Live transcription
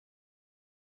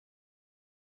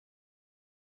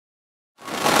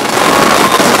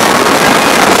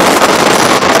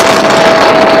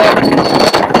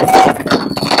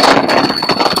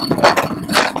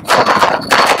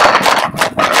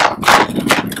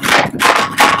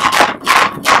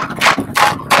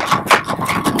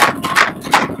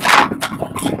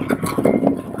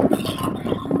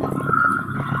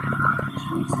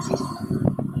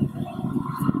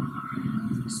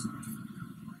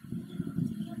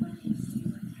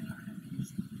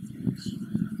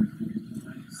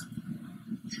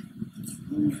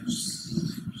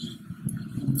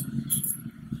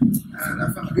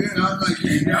was like,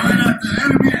 yelling at the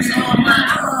enemy. So I'm like,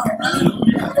 oh,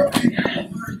 hallelujah.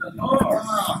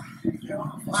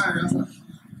 Fire. I was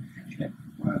like,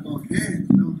 well, okay,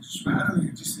 just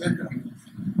battling, just let them.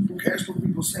 Who cares what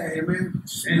people say, amen?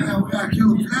 Man, we gotta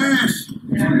kill the flesh.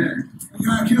 We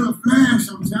gotta kill the flesh.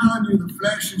 I'm telling you, the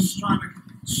flesh is trying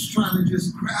to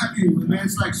just grab you. And man,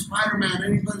 it's like Spider-Man.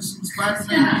 Anybody seen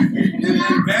Spider-Man?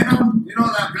 And Venom,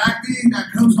 that black thing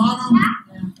that comes on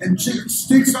him and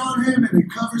sticks on him and it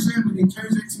covers him and he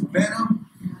turns into Venom.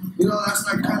 That's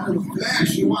like kind of the flesh.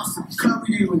 He wants to cover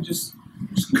you and just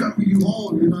cover you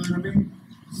whole. You know what I mean?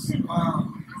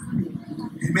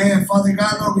 Amen. Father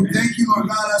God, Lord, we thank you, Lord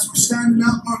God, as we're standing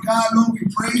up, Lord God, Lord, we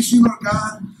praise you, Lord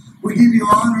God. We give you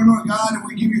honor, Lord God, and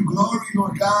we give you glory,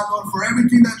 Lord God, Lord, for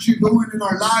everything that you're doing in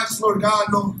our lives, Lord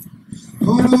God, Lord.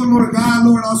 Oh, Lord God,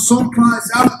 Lord, our soul cries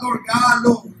out, Lord God,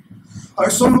 Lord. Our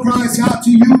soul cries out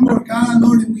to you, Lord God,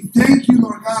 Lord, and we thank you,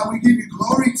 Lord God. We give you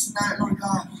glory tonight, Lord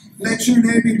God. Let your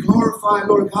name be glorified,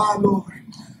 Lord God, Lord.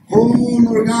 Oh,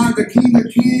 Lord God, the King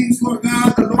of Kings, Lord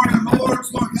God, the Lord of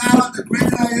Lords, Lord God, the great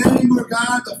I am, Lord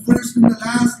God, the first and the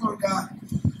last, Lord God.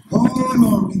 Oh,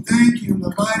 Lord, we thank you in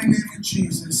the mighty name of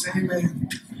Jesus. Amen.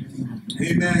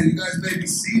 Amen. You guys may be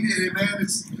seated. Amen.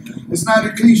 It's not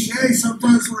a cliche.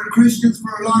 Sometimes we're Christians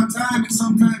for a long time, and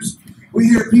sometimes we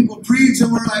hear people preach,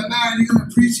 and we're like, man, you're going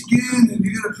to preach again, and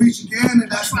you're going to preach again,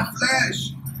 and that's the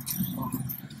flesh.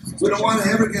 We don't want to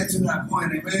ever get to that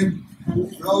point. Amen.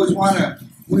 We always want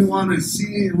to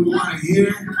see and we want to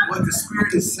hear what the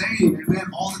Spirit is saying.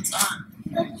 Amen. All the time.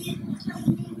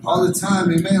 All the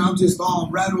time, amen. I'm just all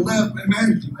rattled up,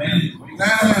 amen.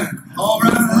 Man, all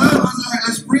rattled up. I was like,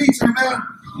 let's preach, amen.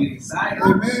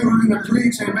 Amen. We're going to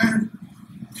preach, amen.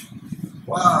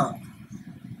 Wow.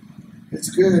 It's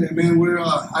good, amen.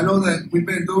 I know that we've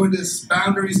been doing this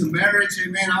boundaries of marriage,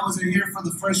 amen. I wasn't here for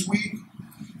the first week.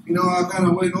 I kind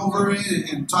of went over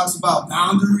it and talks about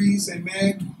boundaries,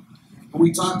 amen. And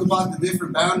we talked about the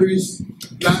different boundaries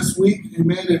last week,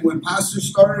 amen. And when Pastor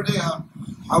started it,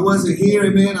 I wasn't here,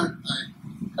 amen.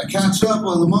 I catch up.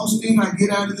 Well, the most thing I get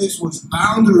out of this was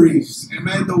boundaries,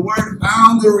 amen. The word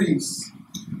boundaries.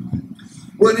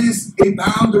 What is a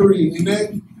boundary,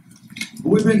 amen?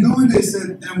 We've been doing this,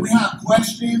 and we have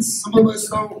questions. Some of us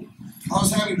don't. I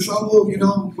was having trouble,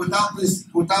 without this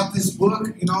book.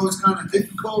 It's kind of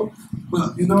difficult.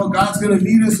 But, God's going to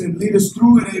lead us and lead us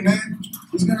through it, amen.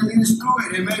 He's going to lead us through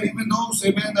it, amen. Even those,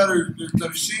 amen, that are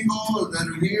single, that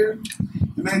are here,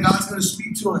 amen, God's going to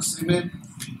speak to us, amen.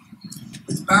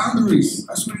 It's boundaries.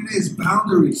 That's what it is,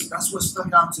 boundaries. That's what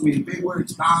stuck out to me. The big word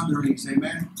is boundaries,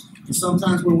 amen. And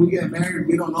sometimes when we get married,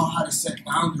 we don't know how to set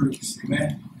boundaries,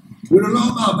 amen. We don't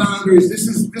know about boundaries. This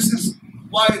is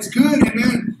why it's good,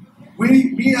 amen.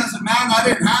 Me as a man, I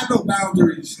didn't have no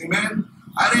boundaries, amen.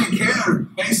 I didn't care.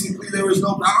 Basically, there was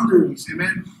no boundaries,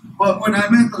 amen. But when I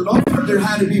met the Lord, there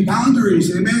had to be boundaries,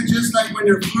 amen. Just like when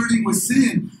you're flirting with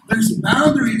sin, there's a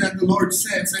boundary that the Lord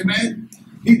sets, amen.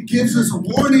 He gives us a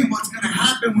warning what's going to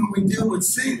happen when we deal with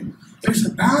sin. There's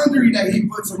a boundary that He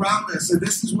puts around us, and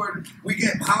this is where we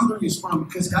get boundaries from,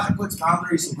 because God puts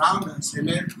boundaries around us,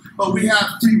 amen. But we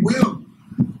have free will.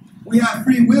 We have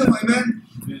free will, amen.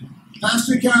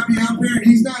 Pastor can't be up here, and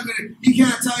he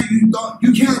can't tell you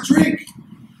you can't drink.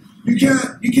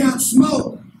 You can't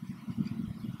smoke.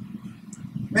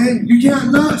 Man, you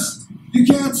can't lust. You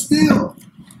can't steal.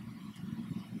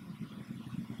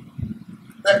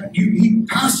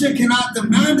 Pastor cannot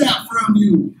demand that from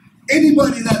you.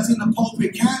 Anybody that's in the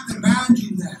pulpit can't demand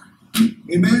you that.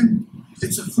 Amen?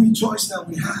 It's a free choice that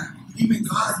we have. Even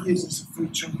God gives us a free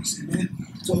choice. Amen?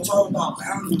 So it's all about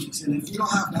boundaries. And if we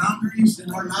don't have boundaries in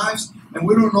our lives, and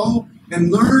we don't know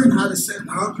and learn how to set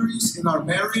boundaries in our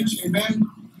marriage, amen,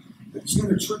 it's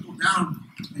going to trickle down.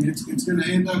 And it's going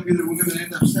to end up, either we're going to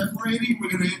end up separating, we're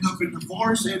going to end up in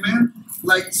divorce, amen.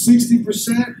 Like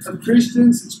 60% of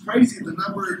Christians, it's crazy the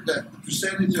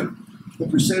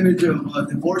percentage of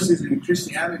divorces in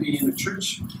Christianity in the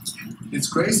church. It's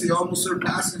crazy. It almost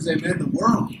surpasses, amen, the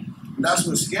world. And that's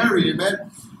what's scary,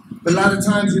 amen. But a lot of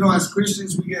times, as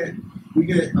Christians, we get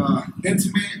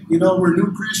intimate. We're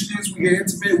new Christians. We get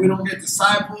intimate. We don't get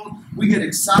discipled. We get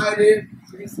excited.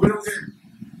 We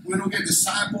don't get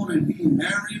discipled and being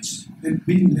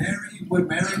married. What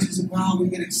marriage is about. We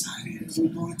get excited as we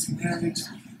go into marriage,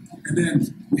 and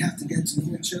then we have to get to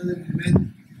know each other.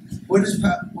 Amen. What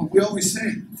we always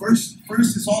say? First,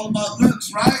 it's all about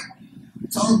looks, right?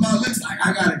 It's all about looks. Like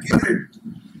I gotta get her.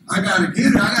 I gotta do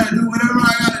whatever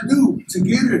I gotta do to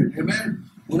get her. Amen.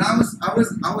 When I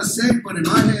was saved, but in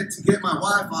my head to get my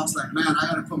wife, I was like, man, I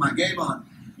gotta put my game on.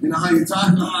 You know how you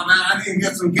talk? Oh man, I need to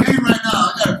get some game right now.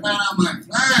 I gotta plan out my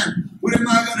plan. What am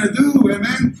I gonna do?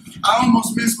 Amen. I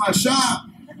almost missed my shot.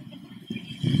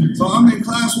 So I'm in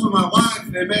class with my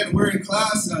wife, amen. We're in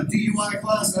class, DUI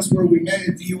class. That's where we met,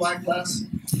 in DUI class.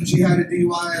 She had a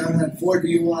DUI, I had 4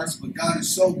 DUIs, but God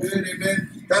is so good,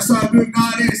 amen. That's how good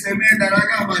God is, amen, that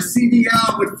I got my CD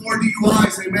out with 4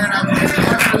 DUIs, amen. I praise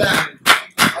God for that.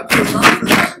 I praise God for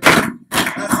that.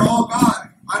 That's all God.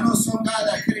 I know some guy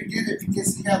that couldn't get it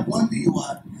because he had 1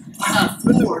 DUI. I had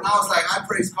 4, and I was like, I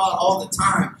praise God all the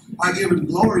time. I give him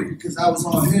glory because that was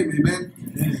all him, amen.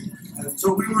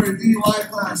 So we were in DUI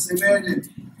class, amen, and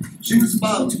she was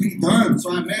about to be done.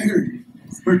 So I met her,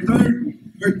 her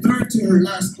third to her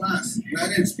last class. And I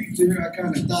didn't speak to her. I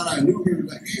kind of thought I knew her.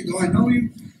 Like, hey, do I know you?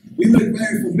 We look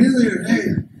very familiar. Hey,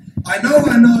 I know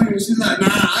you. She's like, nah,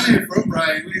 I ain't from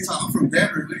Bryan. I'm from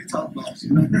Denver. What are you talking about? You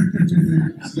know?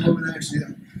 She's over there.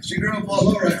 She grew up all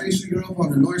over. I think she grew up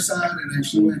on the north side, and then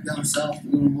she went down south a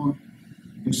little more.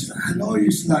 And she's like, I know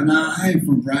you. She's like, nah, I ain't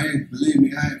from Bryan. Believe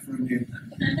me, I ain't from here.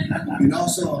 And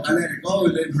also, I let it go.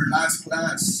 And then her last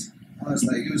class, I was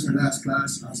like, it was her last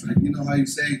class. I was like, you know how you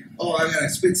say, oh, I got to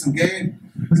spit some game.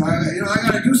 So I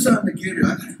got to do something to get her. I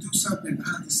got to do something. I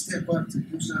have to step up to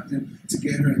do something to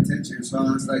get her attention. So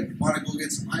I was like, want to go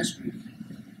get some ice cream?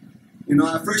 You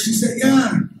know, at first she said,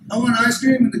 yeah, I want ice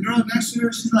cream. And the girl next to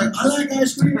her, she's like, I like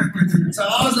ice cream. So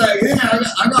I was like, yeah,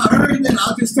 I got her. And then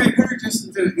I'll just take her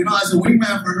just to, you know, as a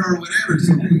wingman for her or whatever.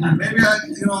 So maybe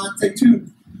I'll take 2.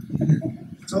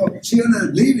 So she ended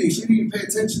up leaving. She didn't even pay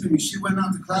attention to me. She went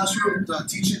out the classroom, the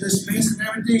teacher dismissed and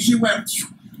everything. She went,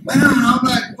 man, I'm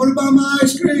like, what about my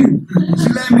ice cream?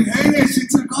 She let me hang it. She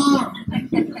took off.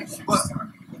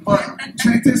 But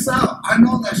check this out. I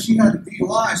know that she had a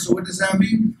DUI. So what does that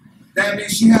mean? That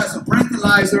means she has a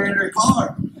breathalyzer in her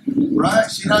car, right?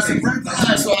 She has a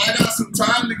breathalyzer. So I got some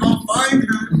time to go find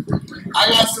her. I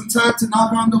got some time to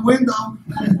knock on the window.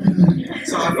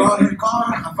 So I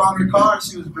found her car.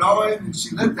 She was blowing, and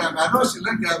she looked at me. I know she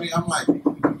looked at me. I'm like,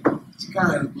 she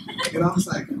kind of, it's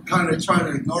like kind of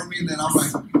trying to ignore me. And then I'm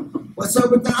like, what's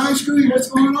up with the ice cream? What's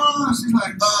going on? She's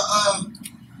like,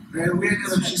 and we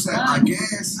ended up, she said, I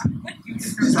guess.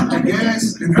 She's like, I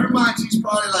guess. In her mind, she's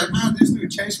probably like, man, this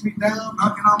dude chased me down,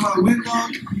 knocking on my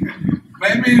window.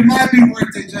 Maybe it might be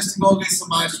worth it just to go get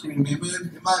some ice cream,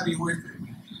 amen. It might be worth it.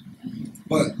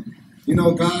 But, you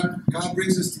know, God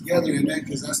brings us together, amen,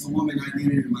 because that's the woman I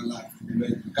needed in my life,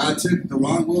 amen. God took the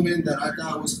wrong woman that I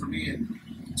thought was for me and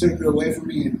took her away from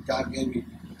me, and God gave me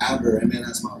Amber, amen,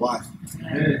 as my wife.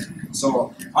 Amen.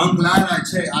 So I'm glad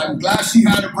she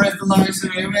had a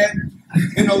breathalyzer, amen.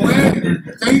 In a way,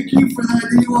 thank you for that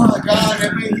DUI, God.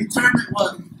 Amen. You turned it,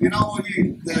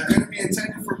 when the enemy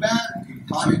intended for bad,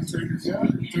 God turned it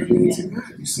into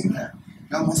good. You see that?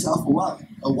 Got myself a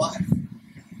wife.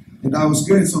 And that was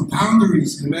good. So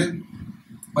boundaries, amen.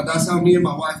 But that's how me and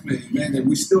my wife met, amen. And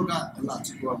we still got a lot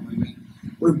to grow, amen.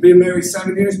 We've been married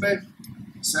 7 years, man.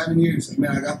 7 years,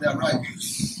 amen. I got that right.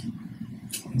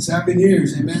 7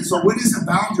 years, amen. So what is a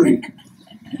boundary?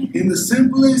 In the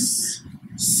simplest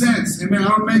sense, amen,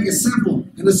 I'll make it simple.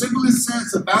 In the simplest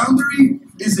sense, a boundary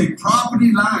is a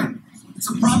property line. It's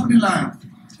a property line.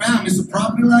 Bam, it's a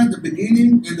property line, the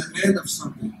beginning and the end of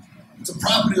something. It's a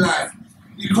property line.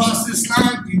 You cross this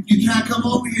line, you can't come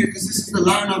over here because this is the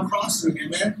line I'm crossing,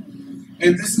 amen?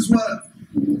 And this is what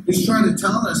he's trying to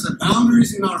tell us, that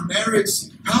boundaries in our marriage,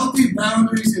 healthy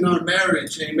boundaries in our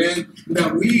marriage, amen,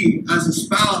 that we, as a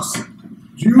spouse,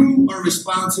 you are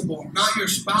responsible. Not your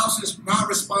spouse is not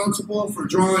responsible for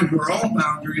drawing her own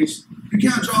boundaries. You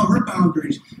can't draw her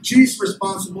boundaries. She's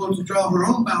responsible to draw her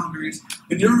own boundaries,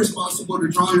 and you're responsible to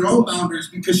draw your own boundaries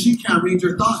because she can't read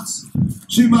your thoughts.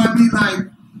 She might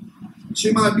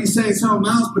be saying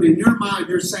something else, but in your mind,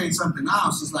 you're saying something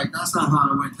else. It's like, that's not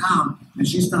how it went down. And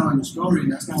she's telling the story,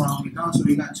 and that's not how it went down. So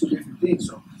you got 2 different things.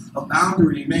 So a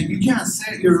boundary, man, you can't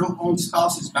set your own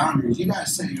spouse's boundaries. You got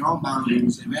to set your own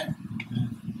boundaries, amen?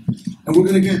 And we're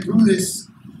going to get through this.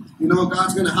 You know,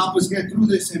 God's going to help us get through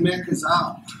this, amen, because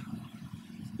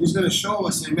He's going to show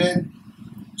us, amen.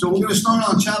 So we're going to start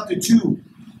on chapter 2.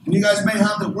 And you guys may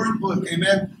have the workbook,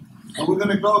 amen. And we're going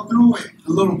to go through it a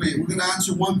little bit. We're going to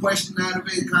answer one question out of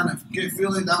it, kind of get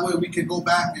feeling. That way we can go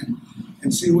back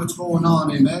and see what's going on,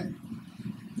 amen.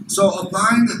 So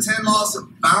applying the 10 laws of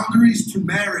boundaries to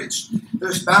marriage.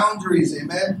 There's boundaries,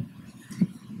 amen.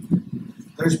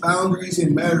 There's boundaries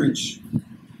in marriage.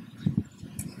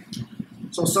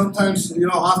 So sometimes,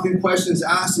 often questions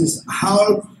asked is,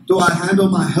 how do I handle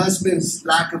my husband's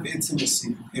lack of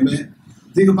intimacy? Amen.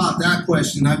 Think about that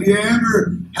question. Have you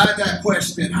ever had that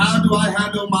question? How do I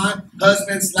handle my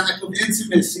husband's lack of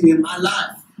intimacy in my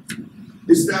life?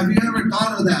 Have you ever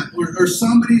thought of that? Or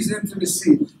somebody's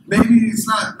intimacy. Maybe it's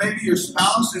not, maybe your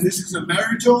spouse, and this is a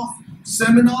marital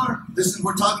seminar.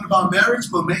 We're talking about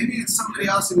marriage, but maybe it's somebody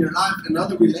else in your life,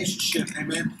 another relationship,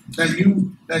 amen, that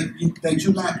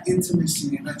you lack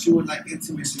intimacy and that you would like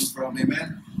intimacy from,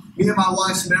 amen. Me and my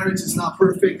wife's marriage is not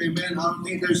perfect, amen. I don't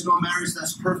think there's no marriage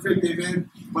that's perfect, amen.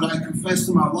 But I confess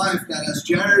to my wife that as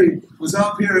Jerry was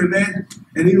up here, amen,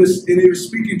 and he was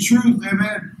speaking truth,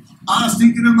 amen, I was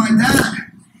thinking of my dad.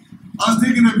 I was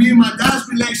thinking of me and my dad's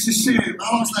relationship.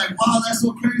 I was like, wow, that's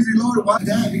so crazy, Lord. Why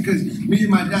dad? Because me and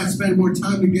my dad spend more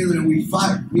time together and we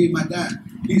fight. Me and my dad.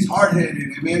 He's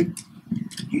hard-headed, amen.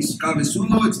 He's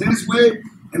cabezudo, it's his way.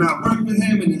 And I work with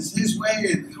him and it's his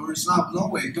way, or it's not no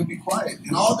way. He'll be quiet.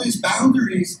 And all these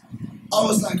boundaries, I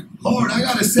was like, Lord, I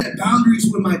got to set boundaries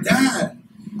with my dad.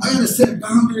 I got to set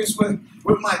boundaries with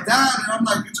my dad. And I'm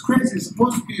like, it's crazy. It's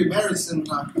supposed to be a marriage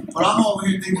seminar. But I'm over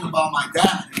here thinking about my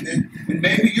dad. And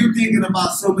maybe you're thinking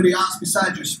about somebody else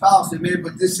besides your spouse. Amen.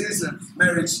 But this is a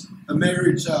marriage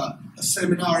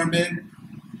seminar. Amen.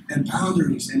 And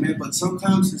boundaries. Amen. But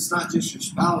sometimes it's not just your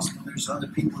spouse, but there's other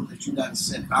people that you got to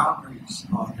set boundaries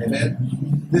on.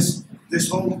 Amen.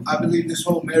 I believe this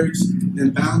whole marriage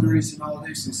and boundaries and all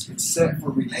this it's set for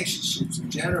relationships in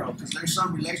general. Because there's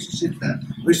some relationships that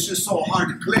it's just so hard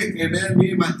to click. Amen.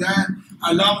 Me and my dad,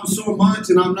 I love him so much,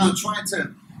 and I'm not trying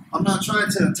to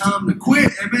tell him to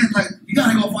quit. Amen. Like, you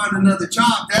gotta go find another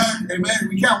job, Dad. Amen.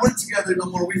 We can't work together no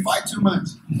more. We fight too much.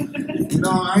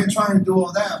 I ain't trying to do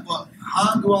all that. But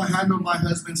how do I handle my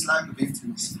husband's lack of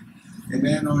intimacy?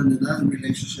 Amen. Or in another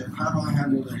relationship, how do I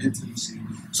handle their intimacy?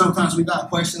 Sometimes we got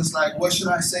questions like, what should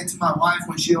I say to my wife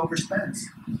when she overspends?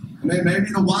 Amen. Maybe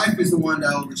the wife is the one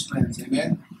that overspends.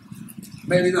 Amen.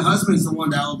 Maybe the husband is the one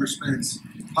that overspends.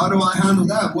 How do I handle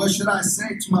that? What should I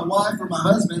say to my wife or my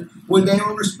husband when they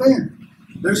overspend?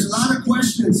 There's a lot of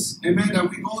questions, amen, that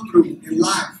we go through in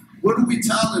life. What do we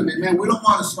tell them? Amen. We don't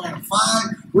want to start a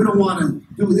fight. We don't want to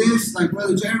do this. Like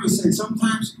Brother Jerry was saying,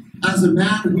 sometimes as a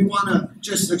man, we want to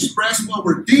just express what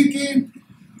we're thinking,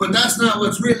 but that's not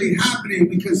what's really happening,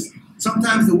 because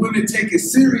sometimes the women take it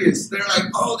serious. They're like,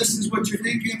 oh, this is what you're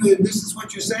thinking and this is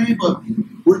what you're saying, but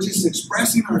we're just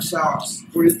expressing ourselves.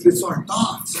 It's our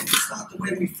thoughts. It's not the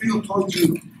way we feel towards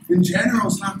you. In general,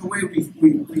 it's not the way we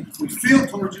feel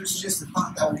towards you. It's just the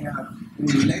thought that we have in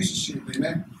the relationship.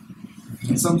 Amen.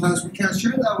 And sometimes we can't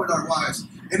share that with our wives.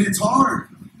 And it's hard.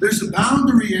 There's a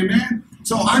boundary. Amen.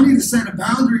 So I need to set a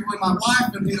boundary with my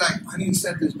wife and be like, I need to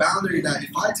set this boundary that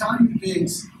if I tell you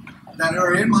things that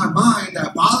are in my mind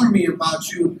that bother me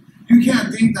about you, you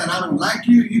can't think that I don't like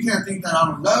you. You can't think that I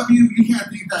don't love you. You can't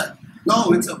think that,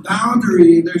 no, it's a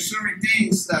boundary. There's certain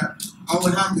things that I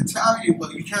would have to tell you,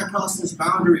 but you can't cross this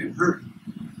boundary and hurt.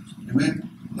 Amen?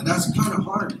 And that's kind of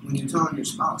hard when you're telling your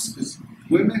spouse, because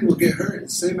women will get hurt,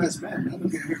 same as men. Men will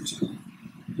get hurt too.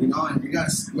 And you got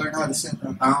to learn how to set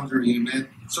that boundary. Amen?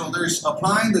 So there's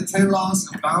applying the 10 laws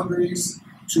of boundaries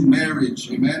to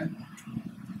marriage. Amen?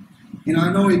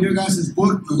 I know in your guys'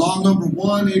 book, the law number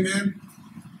 1, amen?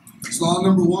 It's law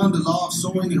number 1, the law of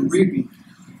sowing and reaping.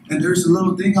 And there's a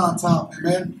little thing on top,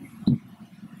 amen?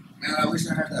 Man, I wish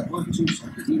I had that book too, so I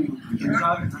could read it. Yeah?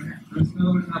 All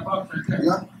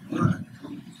right.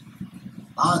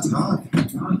 It's gone.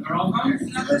 They're all gone.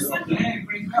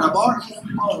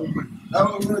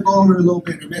 We're going to go over a little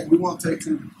bit, amen? We won't take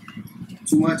too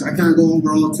much. I can't go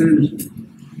over all 10.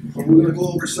 But we're going to go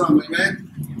over some, amen?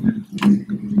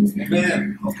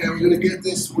 Amen. Okay, we're going to get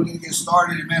this. We're going to get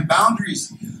started. Amen.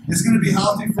 Boundaries. It's going to be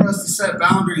healthy for us to set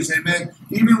boundaries. Amen.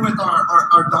 Even with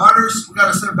our daughters, we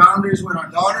got to set boundaries with our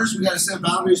daughters. We got to set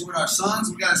boundaries with our sons.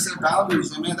 We got to set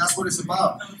boundaries. Amen. That's what it's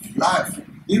about. Life.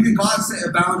 Even God set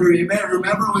a boundary. Amen.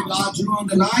 Remember when God drew on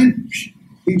the line?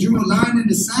 He drew a line in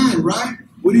the sand, right?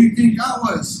 What do you think that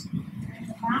was?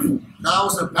 That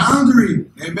was a boundary.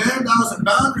 Amen. That was a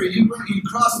boundary. He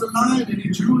crossed the line and he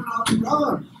drew it on the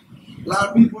ground. A lot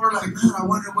of people are like, man, I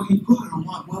wonder what he put on.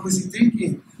 What was he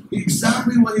thinking?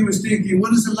 Exactly what he was thinking. What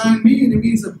does a line mean? It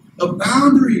means a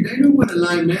boundary. They knew what a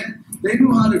line meant. They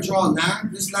knew how to draw a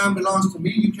line. This line belongs to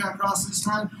me. You can't cross this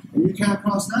line, and you can't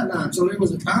cross that line. So it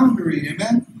was a boundary.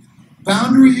 Amen?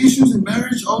 Boundary issues in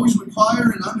marriage always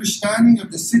require an understanding of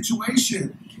the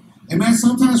situation. Amen?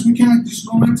 Sometimes we can't just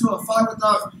go into a fight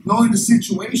without knowing the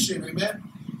situation. Amen?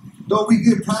 Though we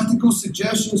give practical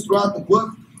suggestions throughout the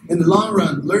book, in the long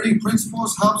run, learning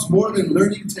principles helps more than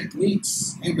learning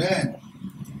techniques. Amen.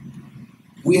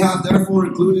 We have therefore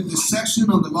included this section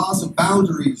on the laws of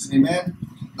boundaries. Amen.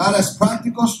 Not as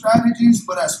practical strategies,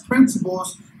 but as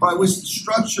principles by which to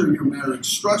structure your marriage.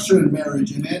 Structure in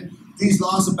marriage. Amen. These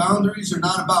laws of boundaries are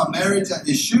not about marriage as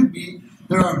it should be,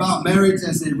 They're about marriage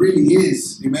as it really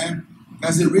is. Amen.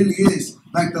 As it really is.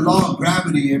 Like the law of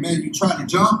gravity. Amen. You try to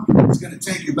jump, it's going to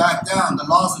take you back down. The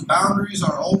laws and boundaries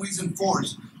are always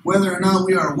enforced. Whether or not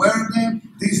we are aware of them,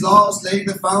 these laws lay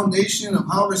the foundation of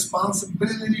how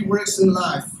responsibility works in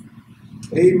life.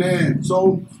 Amen.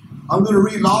 So I'm going to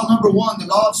read law number 1, the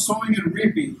law of sowing and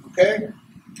reaping. Okay?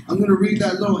 I'm going to read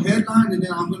that little headline and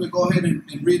then I'm going to go ahead and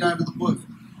read out of the book.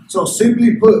 So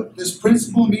simply put, this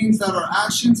principle means that our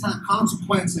actions have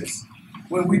consequences.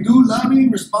 When we do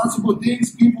loving, responsible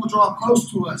things, people draw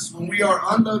close to us. When we are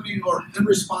unloving or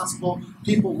irresponsible,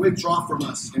 people withdraw from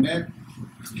us. Amen?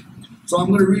 So I'm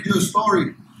going to read you a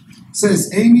story. It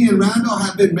says, Amy and Randall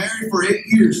have been married for 8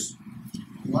 years.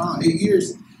 Wow, 8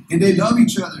 years. And they love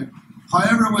each other.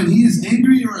 However, when he is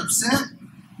angry or upset,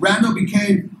 Randall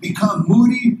becomes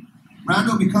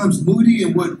moody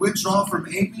and would withdraw from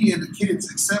Amy and the kids,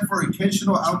 except for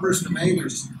occasional outbursts of anger.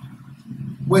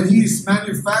 When his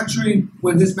manufacturing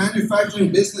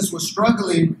business was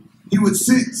struggling, he would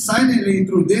sit silently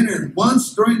through dinner.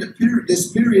 Once during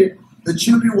this period, the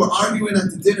children were arguing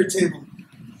at the dinner table.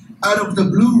 Out of the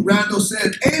blue, Randall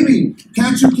said, Amy,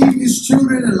 can't you keep these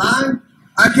children alive?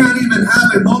 I can't even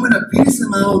have a moment of peace in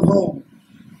my own home.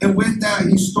 And with that,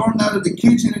 he stormed out of the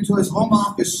kitchen into his home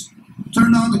office,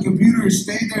 turned on the computer, and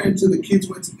stayed there until the kids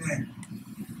went to bed.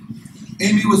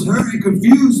 Amy was hurt and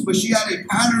confused, but she had a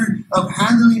pattern of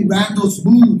handling Randall's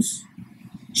moods.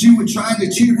 She would try to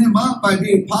cheer him up by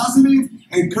being positive,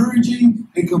 encouraging,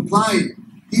 and compliant.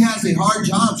 He has a hard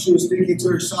job, she was thinking to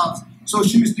herself. So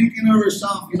she was thinking to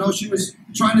herself, she was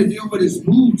trying to deal with his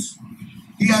moods.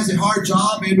 He has a hard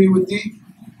job, Amy would think.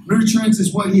 Nurturance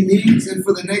is what he needs, and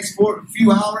for the next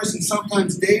few hours and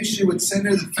sometimes days, she would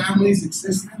center the family's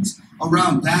existence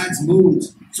around Dad's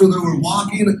moods. So they were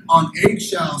walking on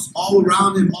eggshells all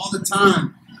around him all the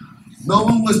time. No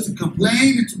one was to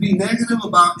complain or to be negative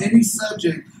about any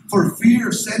subject for fear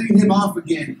of setting him off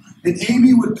again. And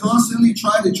Amy would constantly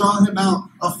try to draw him out,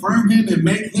 affirm him, and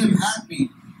make him happy.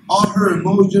 All her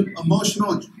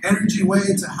emotional energy went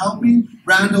into helping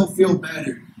Randall feel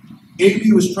better.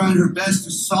 Amy was trying her best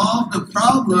to solve the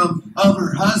problem of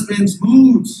her husband's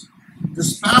moods. The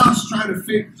spouse trying to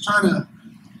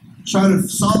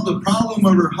solve the problem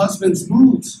of her husband's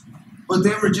moods. But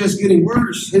they were just getting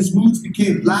worse. His moods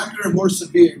became blacker and more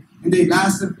severe, and they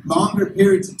lasted longer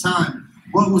periods of time.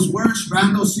 What was worse,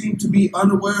 Randall seemed to be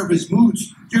unaware of his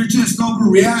moods. You're just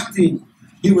overreacting,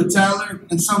 he would tell her,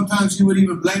 and sometimes he would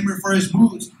even blame her for his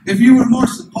moods. If you were more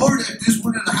supportive, this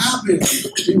wouldn't have happened,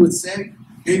 he would say.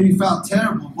 Amy felt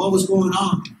terrible. What was going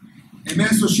on? Amen.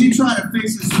 So she tried to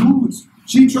fix his moods.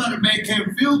 She tried to make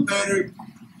him feel better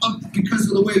because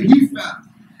of the way he felt.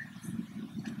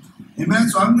 Amen.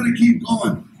 So I'm going to keep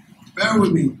going. Bear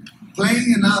with me.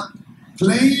 Playing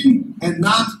and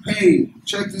not paying.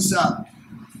 Check this out.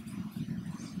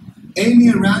 Amy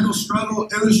and Randall's struggle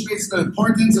illustrates the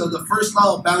importance of the first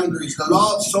law of boundaries, the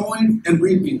law of sowing and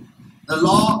reaping. The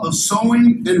law of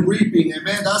sowing and reaping.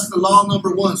 Amen. That's the law number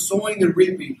 1, sowing and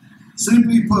reaping.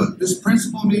 Simply put, this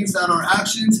principle means that our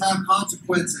actions have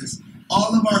consequences.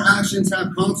 All of our actions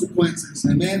have consequences.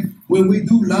 Amen. When we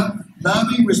do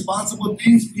loving, responsible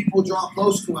things, people draw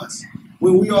close to us.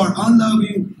 When we are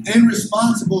unloving,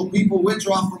 irresponsible, people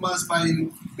withdraw from us by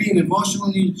being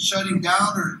emotionally shutting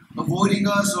down or avoiding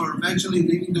us or eventually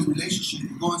leaving the relationship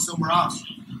and going somewhere else.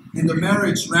 In the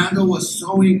marriage, Randall was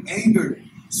sowing anger,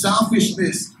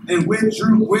 selfishness, and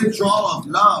withdrawal of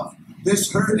love.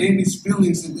 This hurt Amy's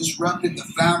feelings and disrupted the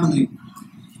family.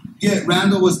 Yet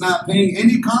Randall was not paying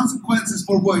any consequences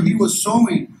for what he was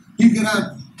sowing. He could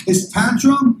have his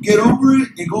tantrum, get over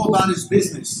it, and go about his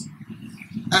business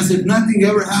as if nothing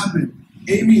ever happened.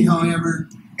 Amy, however,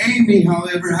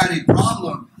 had a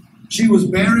problem. She was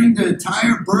bearing the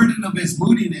entire burden of his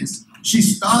moodiness. She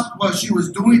stopped what she was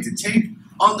doing to take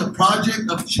on the project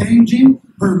of changing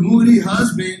her moody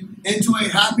husband into a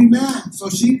happy man. So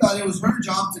she thought it was her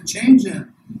job to change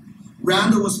him.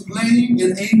 Randall was playing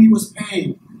and Amy was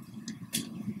paying.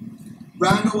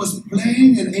 Randall was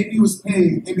playing and Amy was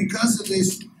paying. And because of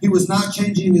this, he was not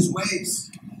changing his ways.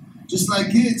 Just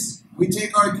like kids. We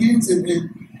take our kids and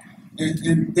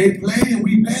they play and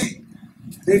we pay.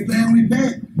 They play and we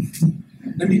pay.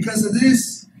 And because of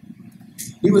this,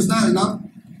 he was not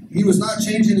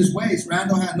changing his ways.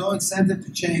 Randall had no incentive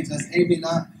to change, as Amy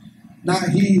not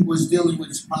he was dealing with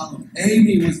his problem.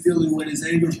 Amy was dealing with his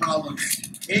anger problem.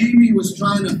 Amy was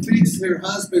trying to fix her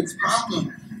husband's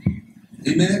problem.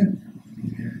 Amen.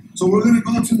 So we're going to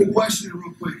go to the question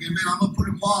real quick. Amen. I'm going to put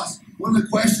a pause. One of the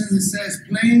questions, it says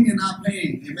playing and not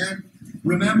paying. Amen.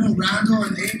 Remember Randall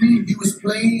and Amy, he was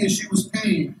playing and she was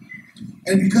paying.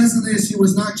 And because of this, he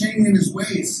was not changing his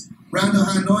ways. Randall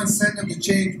had no incentive to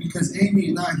change because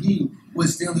Amy, not he,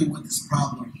 was dealing with this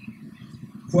problem.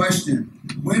 Question: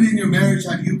 when in your marriage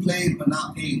have you played but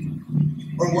not paid?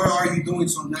 Or where are you doing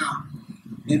so now?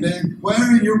 Amen.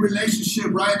 Where in your relationship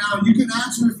right now, you can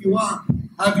answer if you want.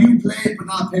 Have you played but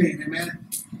not paid? Amen.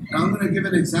 And I'm going to give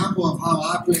an example of how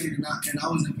I played and I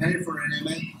wasn't paid for it.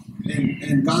 Amen.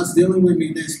 And God's dealing with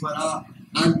me this, but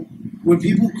when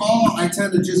people call, I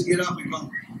tend to just get up and go.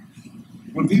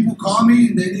 When people call me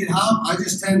and they need help, I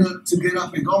just tend to get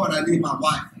up and go, and I leave my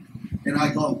wife. And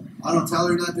I go. I don't tell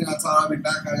her nothing. I tell her I'll be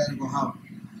back. I got to go help.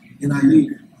 And I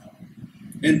leave.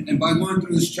 And by going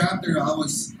through this chapter, I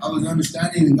was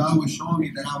understanding, and God was showing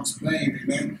me that I was playing,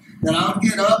 amen. That I would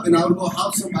get up and I would go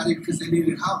help somebody because they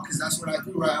needed help, because that's what I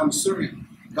do, right? I'm a servant.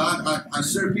 God, I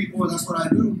serve people, and that's what I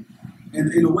do.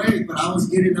 And in a way, but I was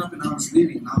getting up and I was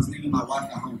leaving. I was leaving my wife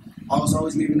at home. I was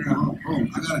always leaving her at home.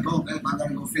 I gotta go, babe. I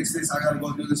gotta go fix this. I gotta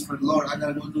go do this for the Lord. I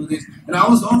gotta go do this. And I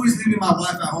was always leaving my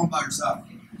wife at home by herself.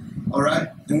 All right?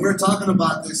 And we were talking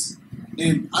about this,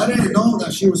 and I didn't know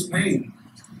that she was paying.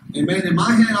 Amen. In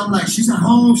my head, I'm like, she's at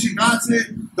home, she got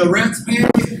it, the rent's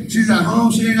paid, she's at home,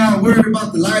 she ain't got to worry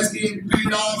about the lights getting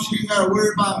paid off, she ain't got to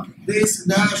worry about this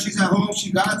and that, she's at home,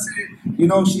 she got it, you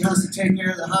know, she has to take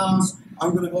care of the house,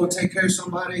 I'm going to go take care of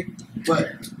somebody,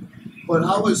 but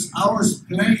I was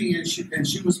playing and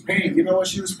she was paying. You know what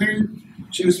she was paying?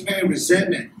 She was paying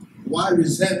resentment. Why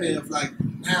resentment of like,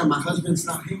 man, my husband's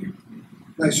not here.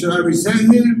 Like, should I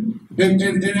resent him? And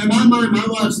in my mind, my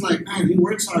wife's like, man, he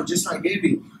works hard just like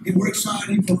Gaby. He works hard,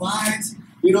 he provides.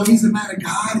 You know, he's a man of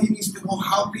God. He needs to go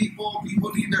help people.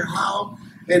 People need their help.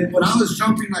 And when I was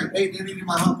jumping, like, hey, they needed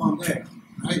my help on there,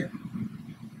 right?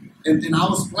 And I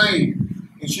was playing,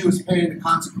 and she was paying the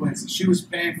consequences. She was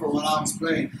paying for what I was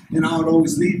playing. And I would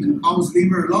always leave, and I always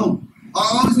leave her alone.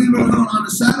 I always leave her alone. On a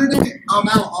Saturday, I'm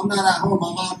out. I'm not at home.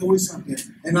 I'm out doing something.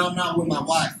 And I'm not with my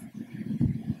wife.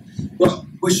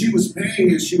 What she was paying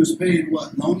is she was paying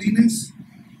what? Loneliness?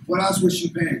 What else was she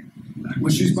paying?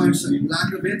 Was she paying some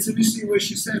lack of intimacy, where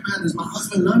she said, man, does my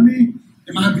husband love me?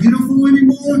 Am I beautiful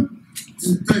anymore?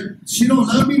 Does she don't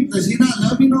love me? Does he not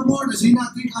love me no more? Does he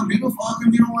not think I'm beautiful? How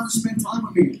come you don't want to spend time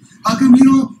with me? How come you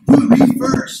don't put me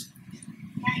first?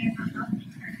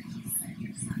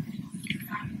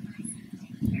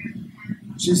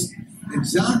 She's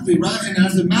exactly right. And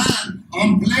as a man,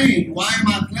 I'm playing. Why am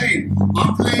I playing?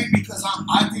 I'm playing because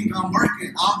I think I'm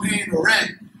working. I'm paying the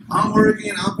rent. I'm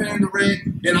working. I'm paying the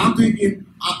rent. And I'm thinking,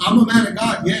 I'm a man of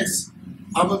God. Yes,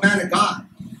 I'm a man of God.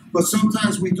 But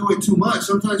sometimes we do it too much.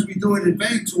 Sometimes we do it in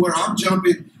vain, to where I'm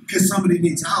jumping because somebody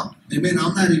needs help. Amen.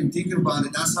 I'm not even thinking about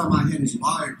it. That's how my head is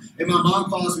wired. And my mom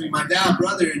calls me, my dad,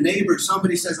 brother, and neighbor,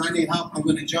 somebody says, I need help. I'm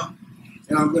going to jump.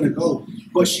 And I'm going to go.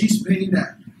 But she's paying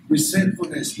that.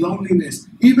 Resentfulness, loneliness,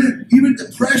 even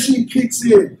depression kicks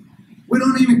in. We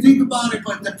don't even think about it,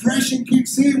 but depression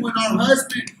kicks in when our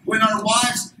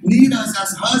wives need us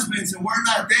as husbands and we're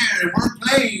not there, and we're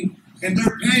playing and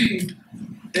they're paying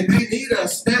and they need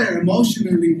us there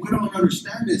emotionally. We don't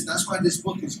understand this. That's why this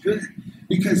book is good,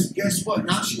 because guess what?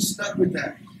 Now she's stuck with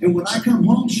that. And when I come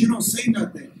home, she don't say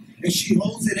nothing, and she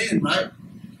holds it in, right?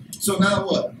 So now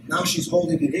what? Now she's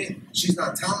holding it in. She's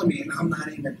not telling me, and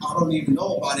I don't even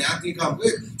know about it. I think I'm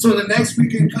good. So the next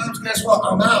weekend comes, guess what?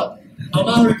 I'm out. I'm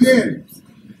out again.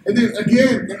 And then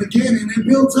again and again, and it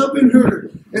builds up in her.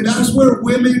 And that's where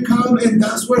women come, and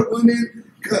that's where women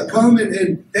come,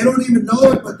 and they don't even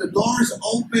know it, but the door's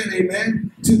open,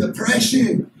 amen, to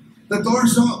depression. The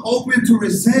door's open to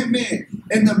resentment.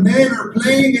 And the men are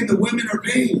playing and the women are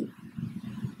paying.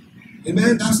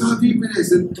 Amen. That's how deep it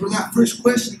is. And through that first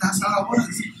question, that's how it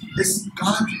was. It's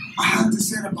God, I have to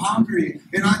set a boundary.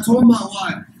 And I told my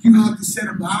wife, you have to set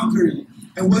a boundary.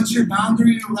 And what's your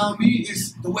boundary around me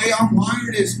is the way I'm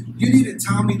wired is you need to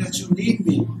tell me that you need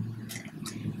me.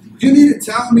 You need to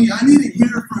tell me. I need to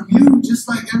hear from you, just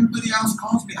like everybody else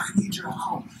calls me. I need your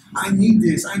help. I need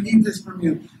this. I need this from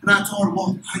you. And I told her,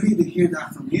 well, I need to hear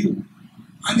that from you.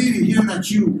 I need to hear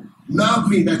that you love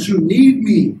me, that you need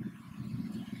me.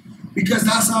 Because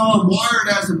that's how I'm wired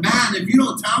as a man. If you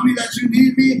don't tell me that you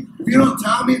need me, if you don't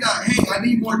tell me that, hey, I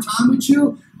need more time with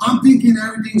you, I'm thinking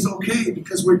everything's okay,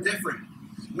 because we're different.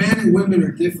 Men and women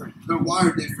are different. They're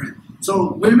wired different.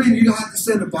 So women, you have to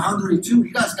set a boundary too.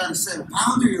 You guys got to set a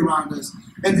boundary around us.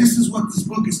 And this is what this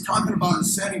book is talking about,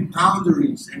 is setting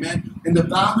boundaries. Amen. And the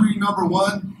boundary number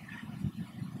one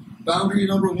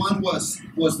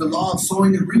was the law of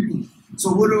sowing and reaping.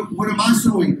 So what am I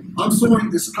sowing? I'm sowing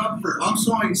discomfort. I'm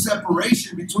sowing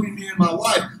separation between me and my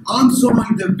wife. I'm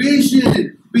sowing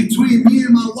division between me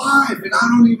and my wife, and I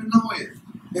don't even know it.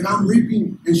 and I'm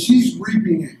reaping, and she's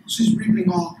reaping it. She's reaping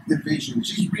all division.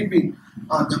 She's reaping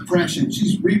depression.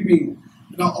 She's reaping,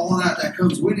 you know, all that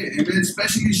comes with it. Amen.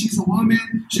 Especially if she's a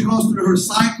woman, she goes through her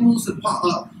cycles. And,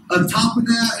 on top of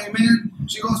that, amen,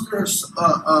 she goes through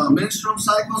her menstrual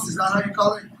cycles. Is that how you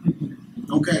call it?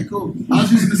 Okay, cool. I was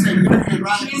just going to say period,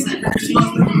 right? She goes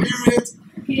through her periods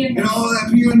and all that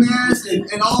PMS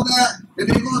and all that. And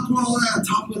they go through all that on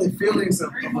top of the feelings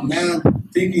of a man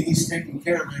thinking he's taking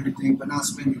care of everything but not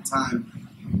spending time.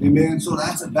 Amen. So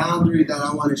that's a boundary that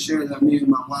I want to share that me and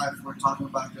my wife were talking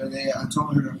about the other day. I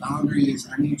told her the boundary is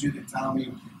I need you to tell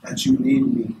me that you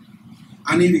need me.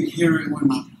 I need to hear it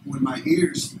with my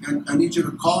ears. And I need you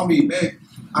to call me, babe.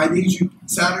 I need you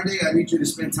Saturday. I need you to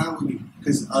spend time with me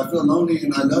because I feel lonely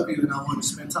and I love you and I want to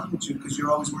spend time with you because you're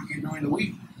always working during the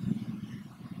week.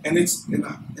 And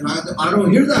I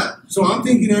don't hear that. So I'm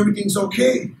thinking everything's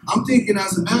okay. I'm thinking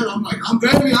as a man, I'm like, I'm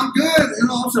ready, I'm good. You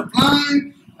know, I'm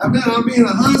supplying. I'm being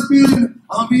a husband.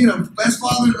 I'm being a best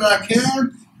father that I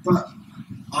can. But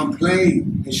I'm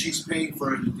playing and she's paying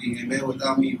for everything. Amen.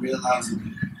 Without me realizing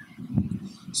it.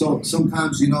 So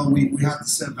sometimes, you know, we have to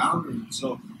set boundaries.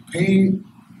 So paying,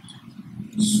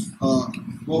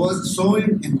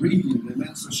 sowing and reaping,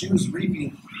 amen. So she was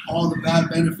reaping all the bad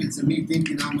benefits of me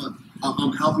thinking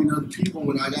I'm helping other people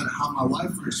when I gotta help my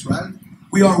wife first, right?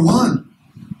 We are one.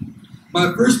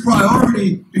 My first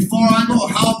priority before I go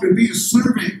help and be a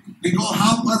servant and go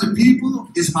help other people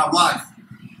is my wife.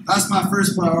 That's my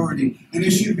first priority, and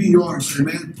it should be yours,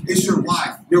 amen. It's your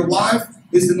wife. Your wife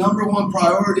is the number one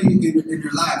priority in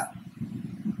your life.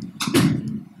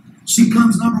 She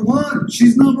comes number one.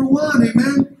 She's number one,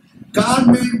 amen. God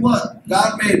made what?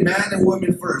 God made man and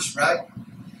woman first, right?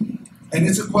 And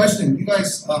it's a question. You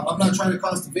guys, I'm not trying to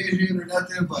cause division or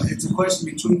nothing, but it's a question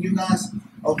between you guys.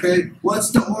 Okay,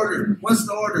 what's the order? What's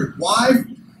the order? Wife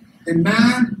and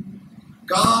man,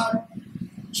 God,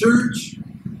 church.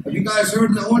 Have you guys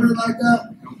heard the order like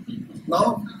that?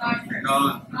 No? God first.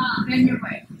 God. Then your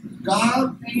wife.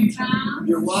 God, Then your child.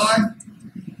 your wife,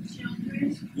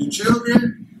 Children. your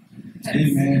children.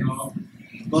 Amen.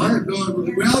 Go ahead.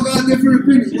 We all got different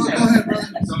opinions. Well, go ahead,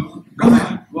 brother. So, Go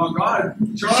ahead. Well, God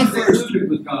God is first. included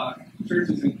with God. Church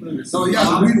is included. So, yeah,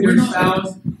 God, we your know.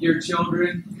 spouse, your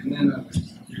children, and then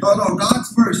others. No,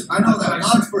 God's first. I know that.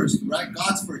 God's first, right?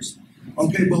 God's first.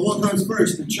 Okay, but what comes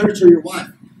first? The church or your wife?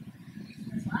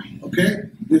 Okay?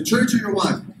 The church or your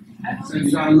wife? So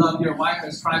you gotta love your wife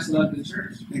as Christ loved the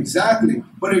church. Exactly.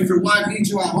 But if your wife needs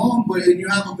you at home, and you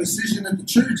have a position at the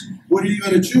church, what are you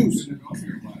going to choose?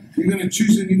 You're going to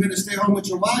choose and you're going to stay home with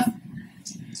your wife?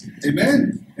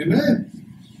 Amen. Amen.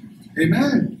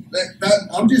 Amen.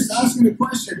 I'm just asking a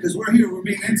question because we're here. We're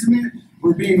being intimate.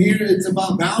 We're being here. It's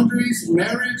about boundaries,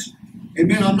 marriage.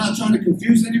 Amen. I'm not trying to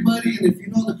confuse anybody. And if you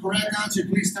know the correct answer,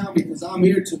 please tell me because I'm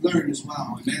here to learn as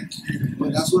well. Amen.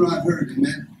 But that's what I've heard.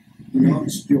 Amen. You know,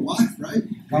 it's your wife, right?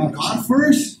 God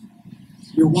first.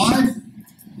 Your wife,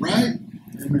 right?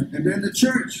 Amen. And then the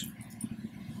church.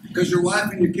 Because your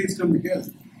wife and your kids come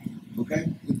together. Okay?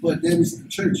 But then it's the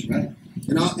church, right?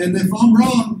 And if I'm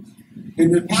wrong,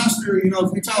 and the pastor, you know,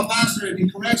 if we tell pastor and he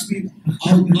corrects me,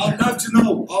 I'd love to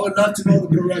know. I would love to know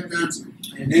the correct answer.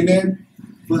 Amen.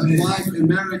 But wife and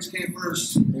marriage came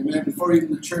first. Amen. Before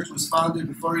even the church was founded,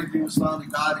 before anything was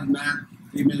founded, God and man,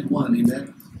 amen, one.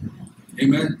 Amen.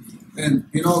 Amen. And,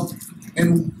 you know,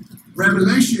 in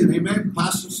Revelation, amen,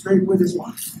 pastor straight with his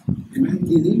wife. Amen.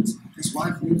 His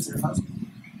wife needs her husband.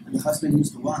 And the husband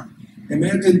needs the wife.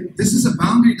 Amen. And this is a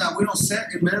boundary that we don't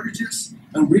set in marriages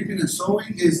and reaping and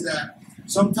sowing is that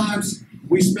sometimes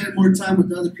we spend more time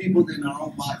with other people than our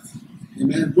own wife.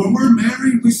 Amen. When we're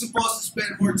married, we're supposed to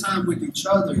spend more time with each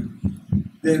other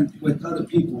than with other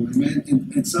people. Amen.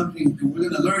 And something, and we're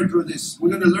going to learn through this. We're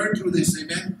going to learn through this.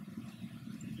 Amen.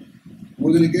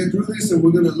 We're going to get through this and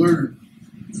we're going to learn.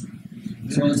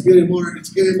 So it's getting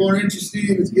more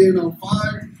interesting. It's getting on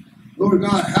fire. Lord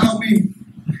God, help me.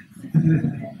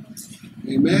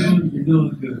 Amen. You're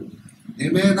doing good.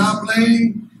 Amen. Not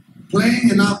playing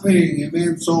and not paying.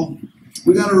 Amen. So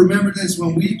we got to remember this.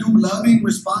 When we do loving,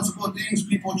 responsible things,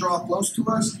 people draw close to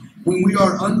us. When we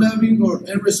are unloving or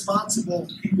irresponsible,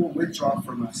 people withdraw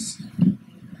from us.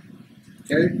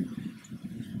 Okay?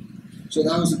 So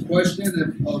that was a question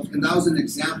and that was an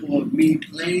example of me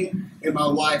playing and my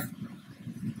wife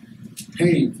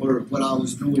paying for what I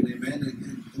was doing.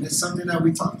 Amen. And it's something that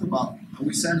we talked about. And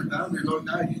we set a boundary. Lord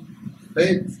God,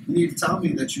 babe, you need to tell me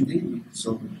that you need me.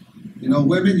 So, you know,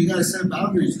 women, you got to set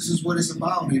boundaries. This is what it's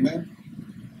about. Amen.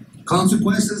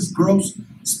 Consequences grows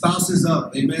spouses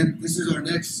up. Amen. This is our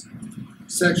next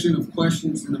section of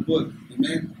questions in the book.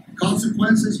 Amen.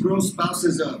 Consequences grow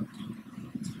spouses up.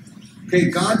 Okay,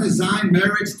 God designed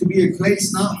marriage to be a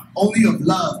place not only of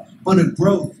love, but of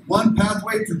growth. One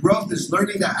pathway to growth is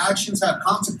learning that actions have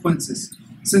consequences.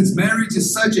 Since marriage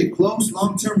is such a close,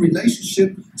 long-term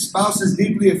relationship, spouses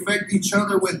deeply affect each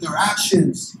other with their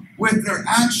actions. With their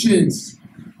actions.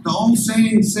 The old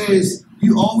saying says,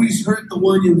 you always hurt the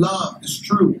one you love. It's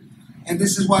true. And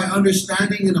this is why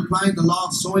understanding and applying the law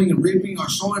of sowing and reaping are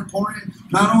so important,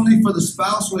 not only for the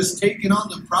spouse who has taken on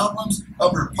the problems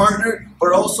of her partner,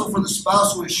 but also for the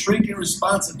spouse who is shrinking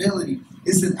responsibility.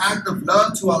 It's an act of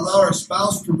love to allow our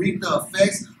spouse to reap the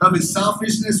effects of his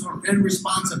selfishness or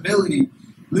irresponsibility.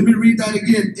 Let me read that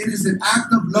again. It is an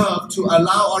act of love to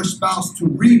allow our spouse to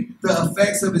reap the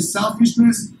effects of his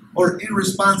selfishness or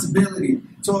irresponsibility.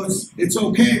 So it's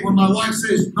okay when my wife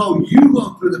says, no, you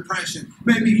go through depression.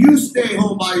 Maybe you stay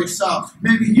home by yourself.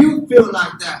 Maybe you feel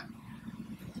like that.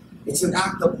 It's an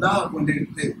act of love when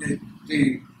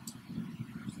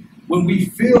when we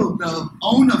feel the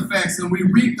own effects and we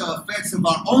reap the effects of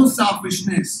our own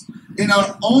selfishness and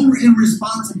our own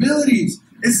irresponsibilities.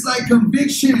 It's like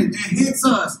conviction. It hits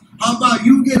us. How about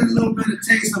you get a little bit of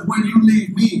taste of when you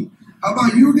leave me? How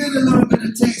about you get a little bit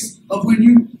of taste of when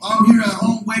I'm here at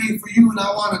home waiting for you and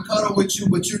I want to cuddle with you,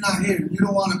 but you're not here. You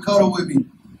don't want to cuddle with me.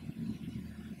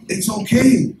 It's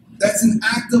okay. That's an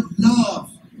act of love.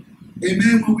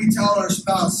 Amen. When we tell our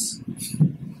spouse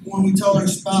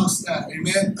that,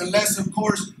 amen. Unless, of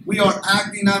course, we are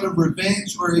acting out of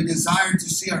revenge or a desire to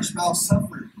see our spouse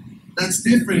suffer. That's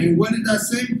different. And what did that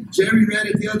say? Jerry read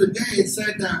it the other day. It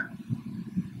said that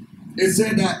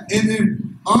and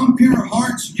then impure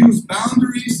hearts use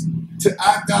boundaries to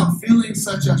act out feelings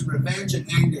such as revenge and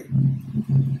anger.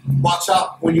 Watch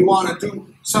out when you want to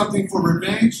do something for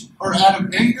revenge or out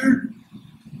of anger.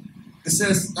 It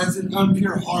says that's an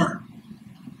impure heart.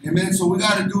 Amen. So we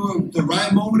got to do it with the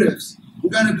right motives. We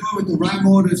got to do it with the right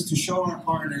motives to show our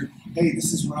partner, hey,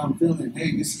 this is what I'm feeling.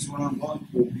 Hey, this is what I'm going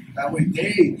through. That way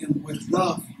they, with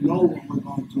love, know what we're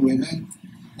going through. Amen.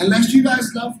 Unless you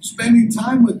guys love spending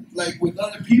time with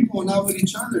other people and not with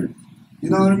each other. You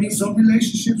know what I mean? Some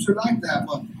relationships are like that,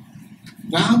 but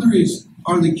boundaries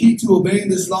are the key to obeying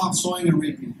this law of sowing and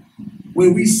reaping.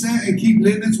 When we set and keep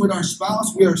limits with our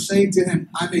spouse, we are saying to him,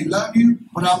 I may love you,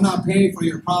 but I'm not paying for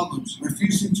your problems.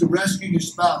 Refusing to rescue your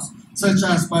spouse, such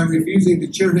as by refusing to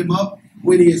cheer him up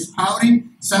when he is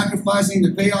pouting, sacrificing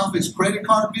to pay off his credit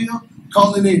card bill,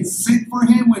 calling in sick for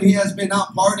him when he has been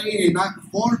out partying the night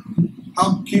before,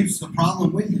 help keeps the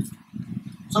problem with you.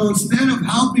 So instead of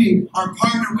helping our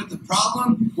partner with the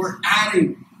problem, we're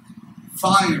adding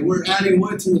fire. We're adding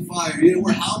wood to the fire.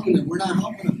 We're helping him. We're not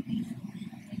helping him.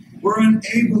 We're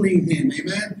enabling him.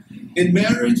 Amen. And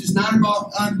marriage is not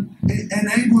about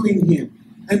enabling him,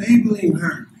 enabling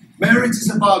her. Marriage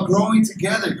is about growing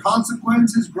together.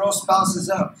 Consequences grow spouses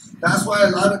up. That's why a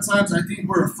lot of times I think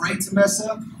we're afraid to mess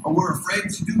up or we're afraid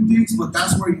to do things, but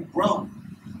that's where you grow.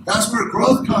 That's where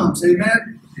growth comes.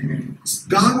 Amen.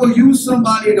 God will use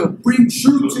somebody to bring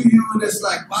truth to you, and it's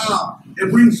like, wow,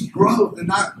 it brings growth,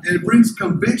 and it brings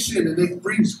conviction, and it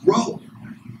brings growth.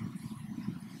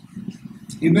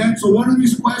 Amen. So one of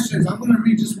these questions, I'm going to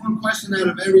read just one question out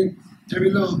of every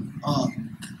little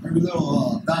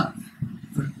dot.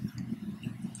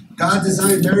 God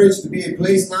designed marriage to be a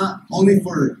place not only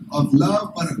of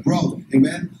love, but of growth.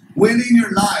 Amen. When in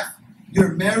your life,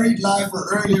 your married life or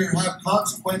earlier have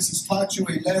consequences taught you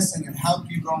a lesson and helped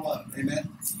you grow up. Amen.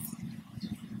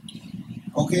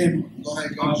 Okay, go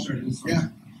ahead. I'll share this one. Yeah.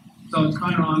 So it's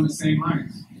kind of on the same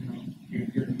lines.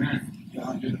 You're the man.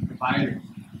 You're the provider.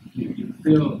 You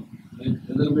feel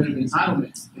a little bit of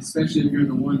entitlement, especially if you're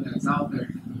the one that's out there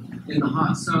in the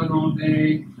hot sun all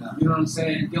day. You know what I'm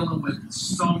saying? Dealing with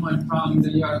so much problems,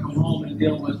 and you gotta come home and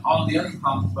deal with all the other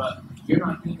problems, but you're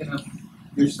not thinking of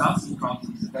your spouse's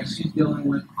problems that she's dealing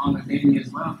with on a daily as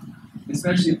well.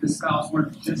 Especially if the spouse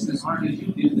works just as hard as you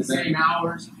do, the same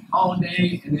hours all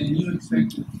day, and then you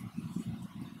expect to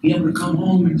be able to come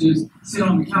home and just sit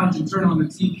on the couch and turn on the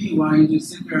TV while you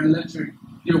just sit there and let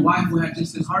your wife, who had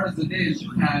just as hard as the day as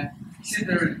you had, sit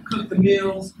there and cook the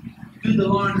meals, do the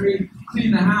laundry,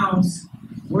 clean the house.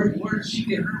 Where does she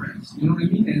get her rest? You know what I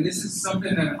mean? And this is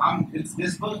something that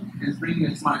this book is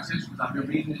bringing it to my attention because I've been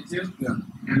reading it too. Yeah.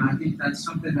 And I think that's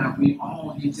something that we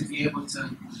all need to be able to,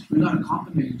 we got to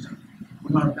complement each other.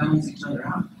 We got to balance each other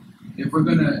out. If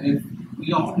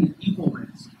we all need equal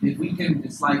rest. If we can,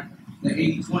 it's like the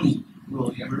 80-20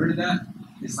 rule. You ever heard of that?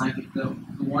 It's like if the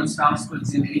one spouse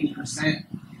puts in 80%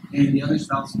 and the other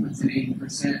spouse puts in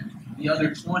 80%, the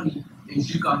other 20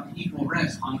 is you got the equal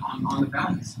rest on the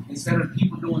balance. Instead of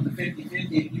people doing the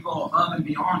 50-50, if you go above and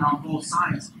beyond on both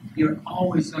sides, you're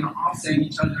always going to offset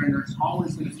each other, and there's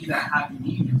always going to be that happy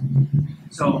medium.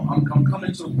 So I'm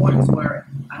coming to a point where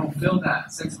I don't feel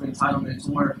that sense of entitlement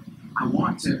to where I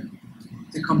want to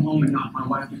come home and knock my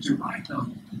wife. But you're right though.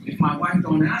 If my wife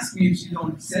don't ask me, if she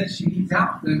don't say she needs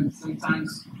out, then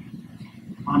sometimes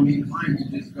I'm inclined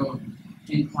to just go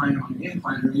incline on the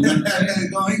incline. You know what I'm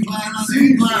saying? Go incline on the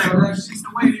incline. That's just the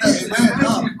way it is.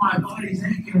 Especially if my body's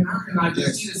aching and hurting, I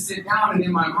just need to sit down, and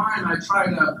in my mind I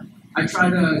try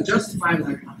to justify it,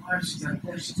 like my wife, she's like,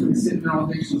 oh, she's been sitting there all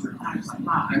day, she's relaxed. I'm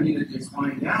not. I need to just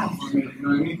wind down for a minute, you know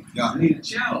what I mean? Yeah. I need to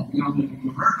chill. You know,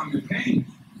 I'm hurt, I'm in pain.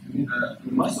 I need a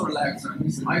muscle relaxer, I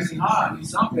need some icy hot, I need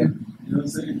something. You know what I'm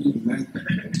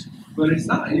saying? But it's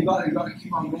not. You gotta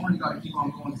keep on going. You gotta keep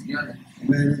on going together.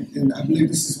 And I believe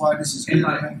this is why this is good.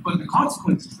 But the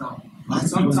consequences though.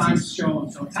 Sometimes she'll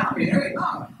tell me, hey,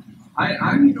 nah,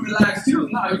 I need to relax too.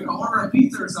 No, you can order a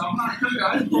pizza or something. I'm not cooking.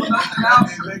 I didn't pull nothing out.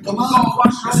 Come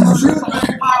on, This is true,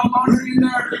 man. Pile of laundry in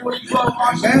there. What you go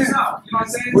wash this out? You know what I'm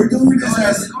saying? We're doing this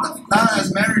as not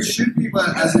as marriage should be,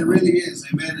 but as it really is.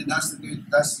 Amen. And that's the good.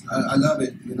 I love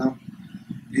it. You know.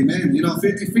 Amen. You know,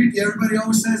 50-50. Everybody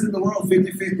always says in the world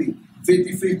 50-50.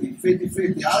 50-50,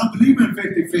 50-50. I don't believe in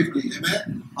 50-50,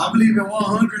 amen. I believe in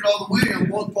 100 all the way on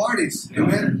both parties,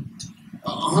 amen.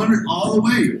 100 all the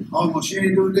way. Oh, well, she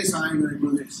ain't doing this, I ain't gonna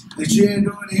do this. And he ain't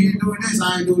doing this,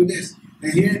 I ain't doing this.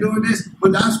 And he ain't doing this.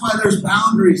 But that's why there's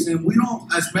boundaries. And we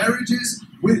don't, as marriages,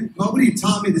 nobody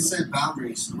taught me to set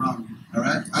boundaries around me, all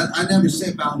right? I never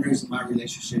set boundaries in my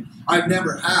relationship. I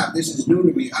never have. This is new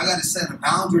to me. I got to set a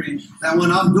boundary that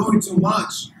when I'm doing too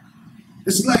much,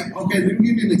 it's like, okay, let me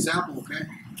give you an example, okay?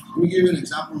 Let me give you an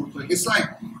example real quick. It's like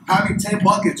having 10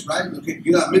 buckets, right? Okay,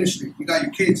 you got ministry, you got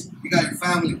your kids, you got your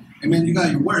family, and then you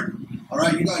got your work, all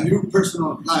right? You got your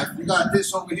personal life. You got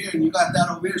this over here, and you got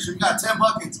that over here. So you got 10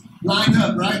 buckets lined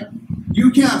up, right? You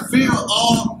can't fill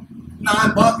all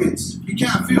 9 buckets. You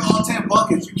can't fill all 10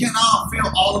 buckets. You cannot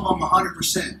fill all of them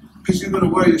 100% because you're going to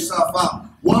wear yourself out.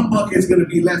 One bucket is going to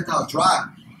be left out dry.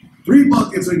 3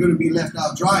 buckets are going to be left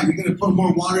out dry. You're going to put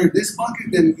more water in this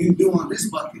bucket than you do on this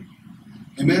bucket.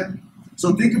 Amen?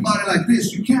 So think about it like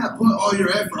this. You can't put all your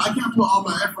effort. I can't put all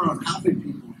my effort on helping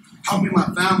people, helping my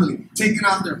family, taking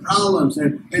out their problems,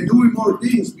 and doing more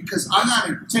things because I got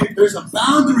to take, there's a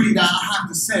boundary that I have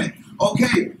to set.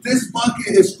 Okay, this bucket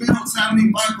is filled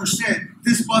 75%.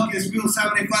 This bucket is filled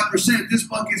 75%. This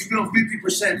bucket is filled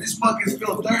 50%. This bucket is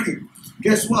filled 30%.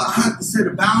 Guess what? I have to set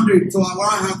a boundary to where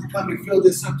I have to come and fill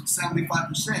this up to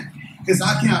 75% because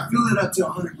I can't fill it up to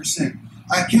 100%.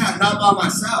 I can't, not by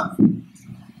myself.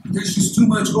 There's just too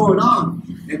much going on.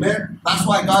 Amen? That's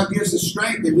why God gives us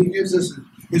strength and He gives us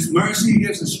His mercy. He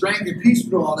gives us strength and peace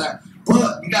through all that.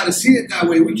 But you got to see it that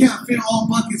way. We can't fill all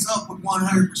buckets up with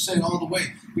 100% all the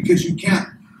way because you can't.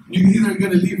 You're either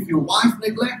going to leave your wife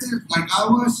neglected like I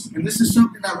was, and this is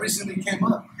something that recently came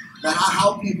up, that I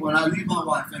help people and I leave my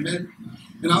wife. Amen?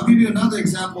 And I'll give you another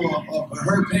example of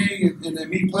her paying and then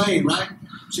me playing, right?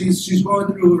 She's going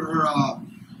through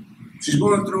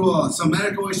some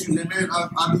medical issues, and man,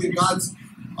 I believe God's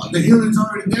the healing's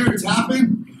already there. It's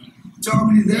happened. It's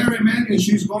already there, amen. And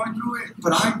she's going through it.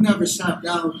 But I've never sat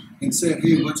down and said,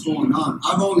 "Hey, what's going on?"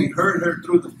 I've only heard her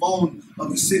through the phone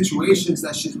of the situations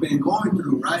that she's been going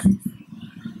through, right?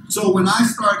 So when I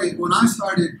started,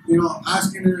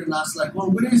 asking her, and I was like,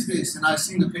 well, what is this? And I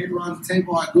seen the paper on the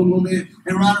table, I Googled it,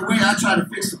 and right away I tried to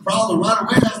fix the problem. Right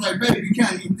away I was like, babe, you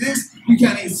can't eat this, you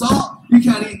can't eat salt, you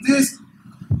can't eat this.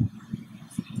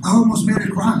 I almost made her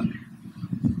cry.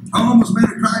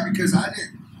 Because I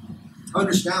didn't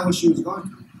understand what she was going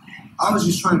through. I was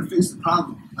just trying to fix the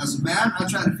problem. As a man, I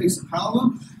tried to fix the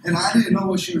problem, and I didn't know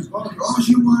what she was going through. All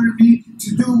she wanted me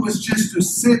to do was just to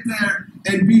sit there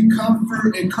and be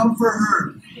comfort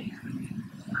her.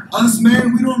 Us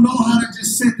men, we don't know how to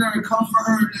just sit there and comfort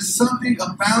her. There's something,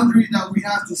 a boundary that we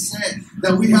have to set,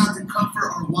 that we have to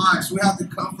comfort our wives. We have to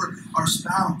comfort our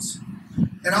spouse.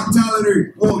 And I'm telling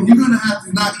her, well, you're going to have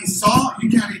to not eat salt. You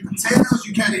can't eat potatoes.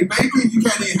 You can't eat bacon. You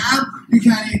can't eat ham. You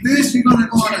can't eat this. You're going to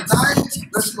go on a diet.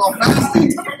 Let's go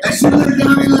fasting. And she looked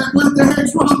at me like, what the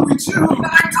heck's wrong with you?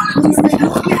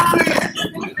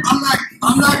 I'm like,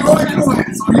 I'm not going through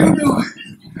it, so you do it.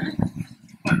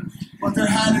 But there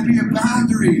had to be a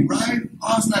boundary, right?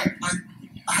 I was like,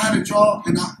 I had to draw,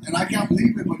 and I can't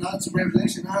believe it, but now it's a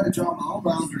revelation. I had to draw my own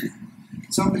boundary.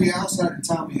 Somebody else had to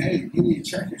tell me, hey, you need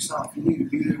to check yourself. You need to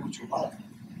be there with your wife.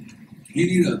 You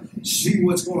need to see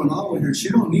what's going on with her. She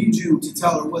don't need you to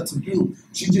tell her what to do.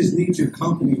 She just needs your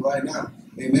company right now.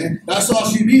 Amen. That's all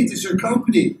she needs is your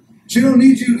company. She don't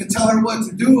need you to tell her what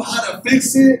to do, how to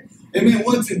fix it, amen,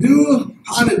 what to do,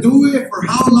 how to do it, for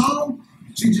how long.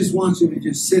 She just wants you to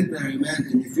just sit there, amen.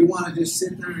 And if you want to just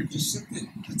sit there and just sit there,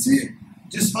 that's it.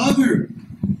 Just hug her.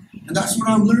 And that's what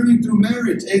I'm learning through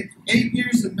marriage. 8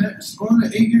 years of marriage, going to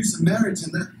 8 years of marriage,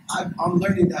 and then I'm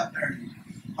learning that marriage.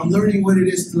 I'm learning what it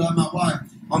is to love my wife.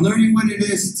 I'm learning what it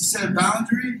is to set a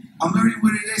boundary. I'm learning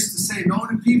what it is to say no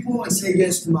to people and say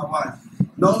yes to my wife.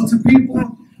 No to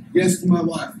people, yes to my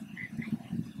wife.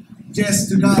 Yes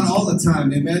to God all the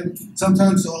time, amen.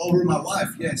 Sometimes over my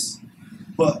wife, yes.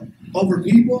 But over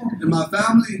people and my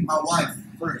family, my wife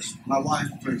first. My wife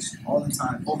first, all the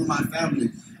time. Over my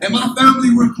family. And my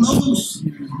family were close.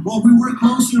 Well, we were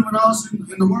closer when I was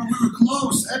in the world. We were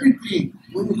close. Everything.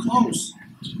 We were close.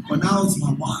 But now it's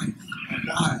my wife.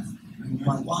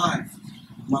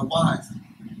 My wife.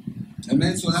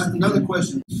 Amen. So that's another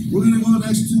question. We're going to go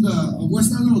next to the, what's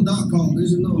that little dot called?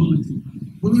 There's a little,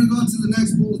 we're going to go to the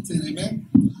next bulletin. Amen.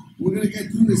 We're going to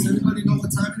get through this. Everybody know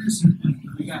what time it is?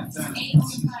 We got time.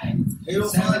 8:05.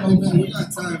 8:05. Amen. We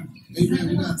got time. Amen.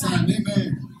 We got time.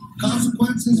 Amen.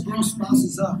 Consequences grow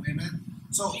spouses up. Amen.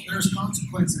 So there's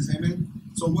consequences. Amen.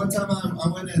 So one time I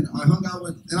went in, I hung out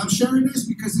with, and I'm sharing this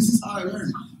because this is how I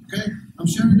learned. Okay? I'm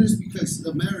sharing this because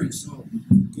of marriage. So,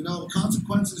 you know,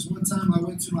 consequences. One time I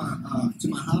went to my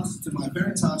house, to my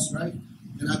parents' house, right?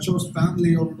 And I chose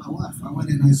family over my wife. I went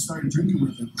in and I started drinking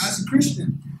with them as a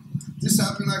Christian. This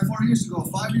happened like 5 years ago,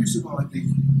 I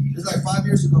think. It's like 5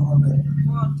 years ago, I bet.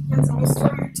 Well, depends on what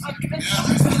story you're talking about. Yeah,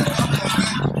 there's been a couple,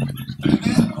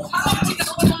 amen. How long did you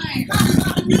go line?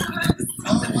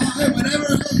 Oh, wow, hey, whatever,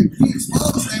 hey, be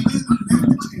exposed, amen.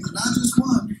 Not just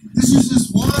one. This is just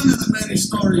one of the many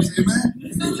stories, amen.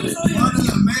 One of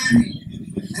the many.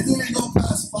 And then they go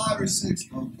past 5 or 6.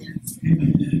 Okay.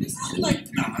 But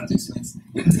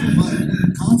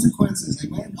consequences,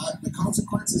 amen. The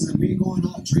consequences of me going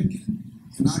out drinking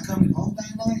and not coming home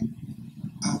that night.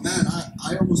 Oh man,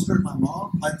 I almost hurt my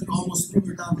mom. I almost threw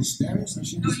her down the stairs, and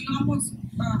she was. No, you almost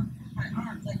my arm.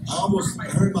 Like, I almost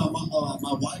hurt my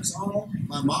wife's arm.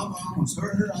 My mom, I almost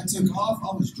hurt her. I took off.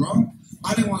 I was drunk.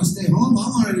 I didn't want to stay home. I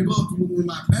wanted to go with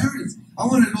my parents. I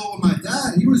wanted to go with my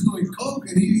dad. He was doing coke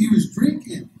and he was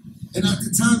drinking. And at the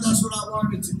time, that's what I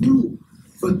wanted to do.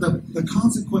 But the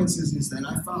consequences is that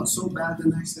I felt so bad the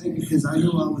next day because I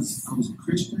knew I was a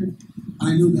Christian.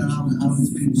 I knew that I was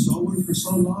being sober for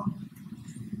so long.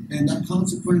 And that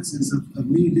consequences of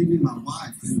me leaving my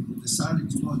wife and deciding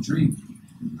to go drink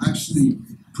actually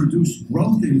produced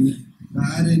growth in me that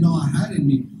I didn't know I had in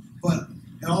me. But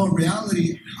in all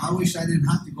reality, I wish I didn't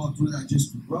have to go through that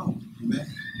just to grow. Amen.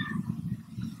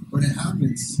 But it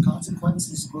happens.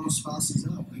 Consequences grow spouses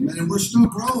up. Amen. And we're still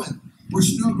growing. We're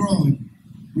still growing.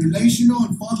 Relational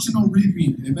and functional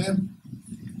reaping. Amen.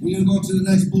 We're going to go to the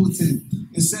next bulletin.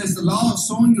 It says the law of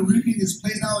sowing and reaping is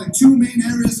played out in two main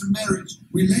areas of marriage: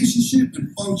 relationship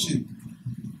and function.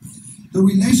 The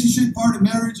relationship part of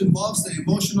marriage involves the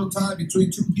emotional tie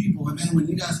between two people. And then when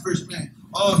you guys first met,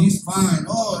 oh, he's fine.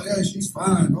 Oh, yeah, she's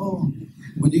fine. Oh,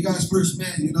 when you guys first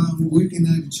met, you know, winking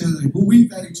at each other. Who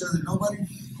winked at each other? Nobody?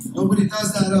 Nobody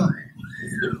does that.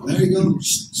 There you go.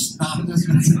 Stop this.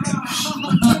 Don't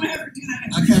ever do that.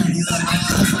 I can't do that.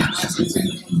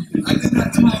 I did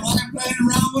that to my wife playing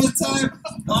around one time.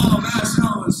 Oh,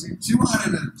 man, she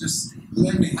wanted to just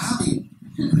let me have it.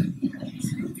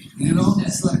 You know,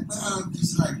 it's like, man,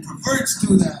 just like perverts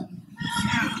do that.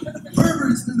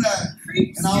 Perverts do that.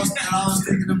 And I was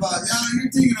thinking about, yeah,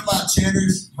 you're thinking about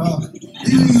cheddars. You're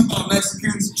thinking about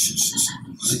Mexicans.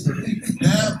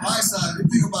 Yeah, paisas. You're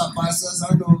thinking about paisas.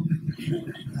 I know.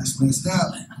 That's messed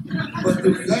up. But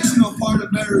the relational part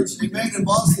of marriage, amen,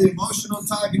 involves the emotional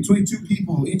tie between two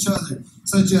people, each other,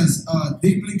 such as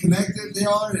deeply connected they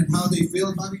are and how they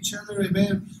feel about each other,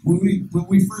 amen. When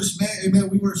we first met, amen,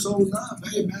 we were so in love.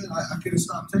 Hey, man, I couldn't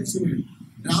stop texting her.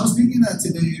 And I was thinking that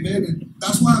today, amen. And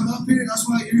that's why I'm up here. That's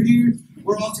why you're here.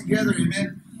 We're all together,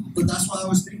 amen. But that's why I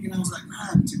was thinking, I was like,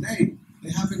 man, today,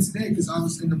 it happened today because I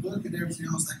was in the book and everything.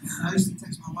 I was like, man, I used to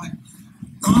text my wife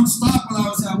non-stop when I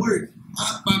was at work.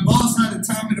 My boss had to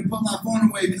tell me to put my phone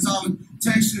away because I would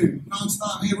text her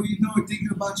non-stop. Hey, what you doing? Thinking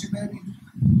about you, baby,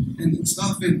 and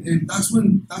stuff. And that's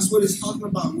what it's talking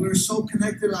about. We're so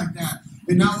connected like that.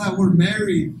 And now that we're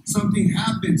married, something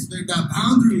happens. That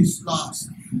boundary is lost.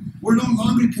 We're no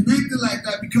longer connected like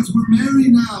that because we're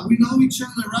married now. We know each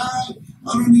other, right?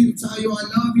 I don't need to tell you I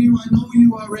love you. I know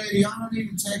you already. I don't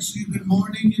need to text you good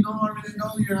morning. You know, I already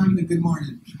know you're having a good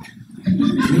morning.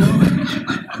 You know?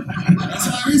 That's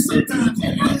how it is sometimes.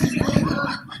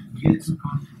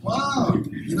 Wow.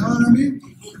 You know what I mean?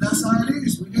 That's how it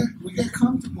is. We get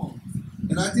comfortable.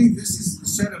 And I think this is a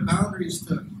set of boundaries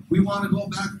we want to go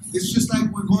back. It's just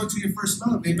like we're going to your first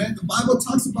love. Amen. The Bible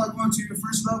talks about going to your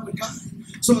first love with God.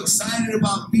 So excited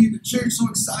about being the church. So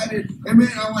excited. Amen.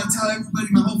 I want to tell everybody,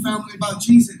 my whole family, about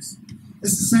Jesus.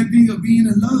 It's the same thing of being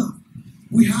in love.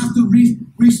 We have to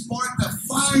re-spark the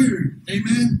fire,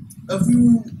 amen, of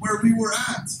where we were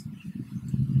at.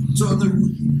 So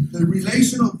the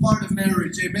relational part of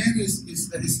marriage, amen, is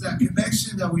that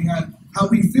connection that we had, how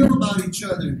we feel about each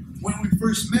other when we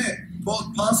first met,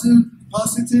 both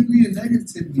positively and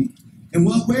negatively. In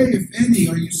what way, if any,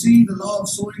 are you seeing the law of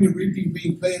sowing and reaping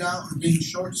being played out or being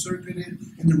short-circuited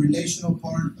in the relational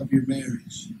part of your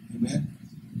marriage? Amen?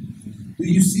 Do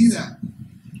you see that?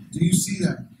 Do you see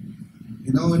that?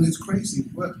 You know, and it's crazy.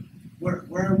 Where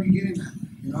are we getting at?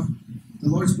 You know? The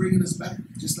Lord's bringing us back,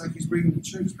 just like He's bringing the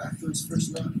church back to His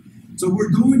first love. So we're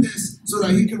doing this so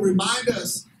that He can remind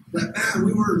us that, man,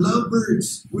 we were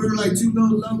lovebirds. We were like two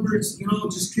little lovebirds, you know,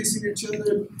 just kissing each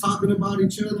other, talking about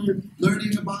each other,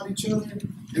 learning about each other.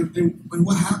 And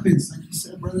what happens? Like you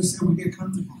said, brother said, we get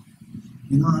comfortable.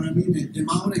 You know what I mean? In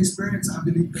my own experience, I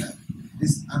believe that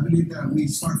we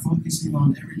start focusing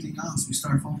on everything else. We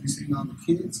start focusing on the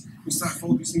kids. We start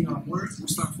focusing on work. We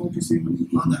start focusing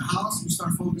on the house. We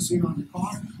start focusing on the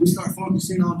car. We start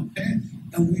focusing on the pet.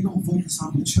 And we don't focus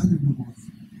on each other no more.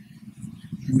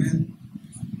 Amen?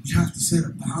 You have to set a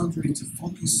boundary to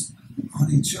focus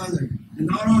on each other and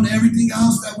not on everything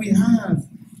else that we have.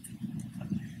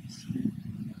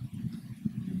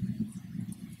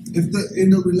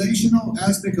 In the relational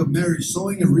aspect of marriage,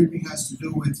 sowing and reaping has to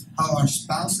do with how our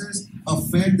spouses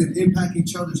affect and impact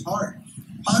each other's heart.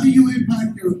 How do you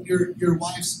impact your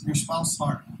spouse's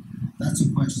heart? That's a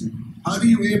question. How do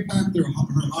you impact her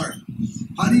heart?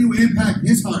 How do you impact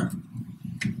his heart?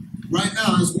 Right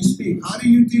now, as we speak, how do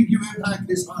you think you impact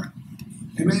his heart?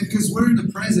 Amen? Because we're in the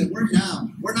present. We're now.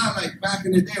 We're not like back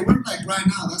in the day. We're like right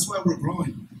now. That's why we're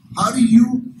growing. How do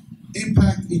you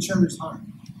impact each other's heart?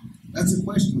 That's a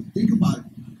question. Think about it.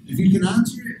 If you can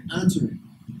answer it, answer it.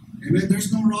 Amen?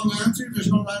 There's no wrong answer. There's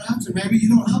no right answer. Maybe you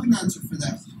don't have an answer for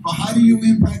that. But how do you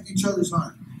impact each other's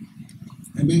heart?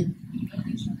 Amen?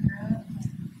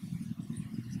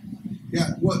 Yeah,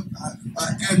 an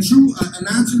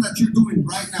answer that you're doing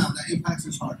right now that impacts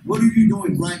his heart. What are you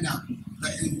doing right now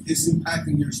that is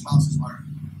impacting your spouse's heart?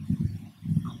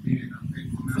 Being a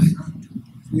faithful man of God.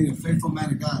 Being a faithful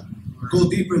man of God. Go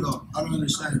deeper though. I don't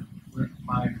understand.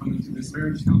 By coming to this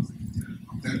marriage counseling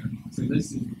to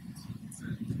listen, to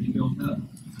be built up,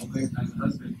 okay, as a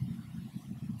husband.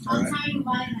 I'll tell you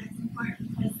why that's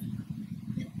important, because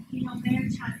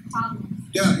marriage has problems.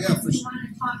 Yeah, for You sure.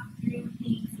 want to talk through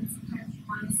things, and sometimes you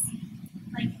want to see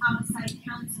like outside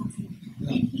counsel. Yeah.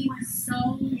 And he was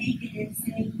so negative,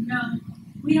 saying, "No,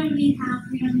 we don't need help.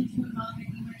 We don't need to involve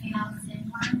anybody else.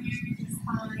 And our marriage is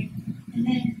fine." And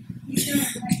then he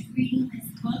started like reading this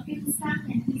book and stuff,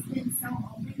 and he's been so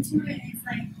open to it. It's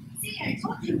like, see, I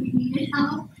told you we needed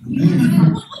help.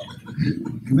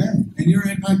 Amen. And you're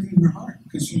impacting her heart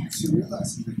because she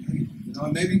realizes that, hey,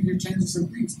 maybe you're changing some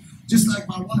things. Just like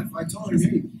my wife, I told her,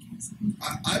 hey,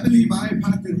 I believe I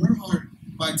impacted her heart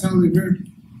by telling her,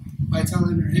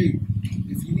 hey,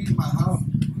 if you need my help,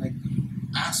 like,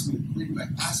 ask me.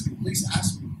 Please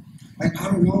ask me. Like,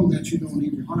 I don't know that you don't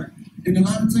need your heart. And a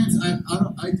lot of times,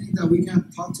 I think that we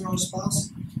can't talk to our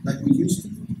spouse like we used to,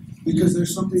 because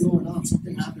there's something going on,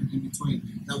 something happened in between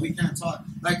that we can't talk.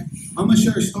 Like, I'm gonna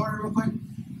share a story real quick.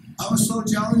 I was so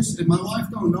jealous, and my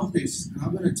wife don't know this, and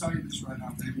I'm gonna tell you this right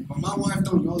now, baby. But my wife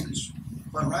don't know this.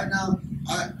 But right now,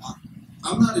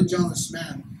 I'm not a jealous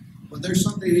man, but there's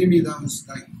something in me that was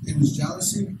like, it was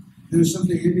jealousy. There's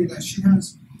something in me that she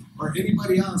has, or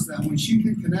anybody else, that when she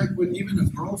can connect with even a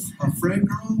friend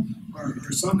girl,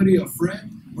 or somebody, a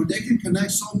friend, where they can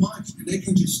connect so much, and they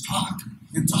can just talk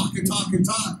and talk and talk and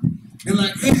talk, and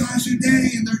like, hey, how's your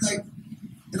day? And they're like,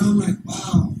 and I'm like,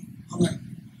 wow. I'm like,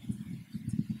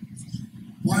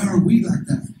 why are we like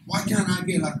that? Why can't I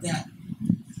get like that?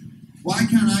 Why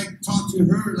can't I talk to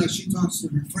her like she talks to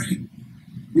her friend?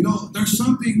 There's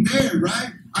something there,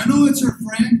 right? I know it's her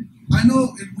friend. I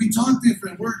know we talk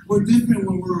different. We're different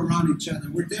when we're around each other.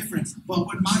 We're different. But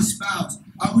with my spouse,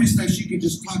 I wish that she could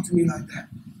just talk to me like that.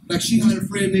 Like she had a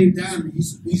friend named Dan.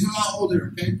 He's a lot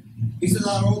older, okay? He's a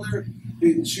lot older.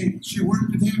 She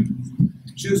worked with him.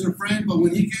 She was her friend. But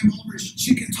when he came over,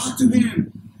 she could talk to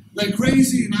him like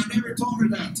crazy. And I never told her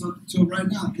that till right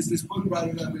now, because this book brought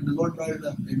it up and the Lord brought it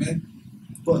up. Amen?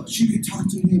 But she could talk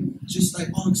to him just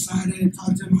like all excited and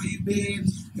talk to him, how you been?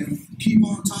 And keep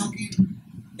on talking.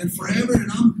 And forever,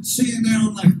 and I'm sitting there,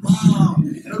 I'm like, wow,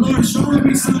 the Lord showing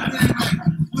me something, like,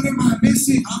 what am I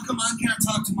missing? How come I can't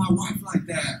talk to my wife like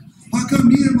that? How come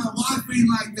me and my wife ain't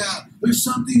like that? There's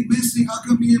something missing. How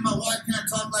come me and my wife can't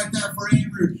talk like that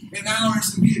forever and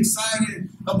hours and be excited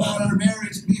about our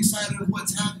marriage and be excited of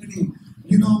what's happening?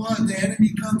 You know what? The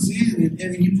enemy comes in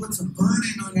and he puts a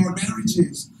burden on our marriage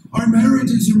marriages. Our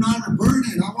marriages are not a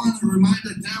burden. I want to remind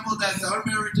the devil that our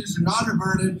marriages are not a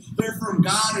burden. They're from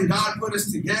God, and God put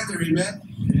us together. Amen.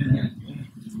 Yeah.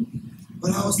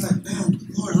 But I was like, man,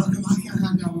 Lord, how come I can't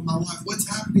have that with my wife? What's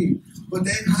happening? But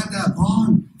they've had that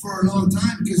bond for a long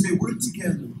time because they work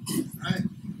together, right?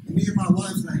 And me and my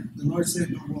wife, like the Lord said,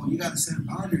 no, well, you got to set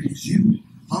boundaries.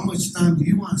 How much time do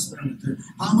you want to spend with her?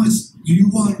 How much do you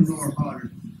want to know her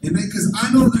harder? Amen. Because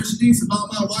I know there's things about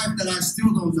my wife that I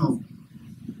still don't know.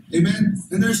 Amen.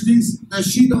 And there's things that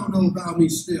she don't know about me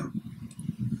still.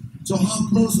 So how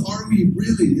close are we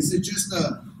really? Is it just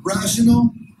the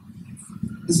rational?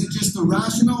 Is it just the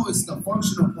rational? It's the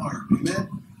functional part. Amen.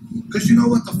 Because you know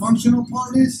what the functional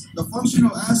part is? The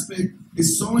functional aspect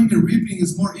is sowing and reaping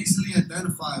is more easily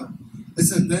identifiable.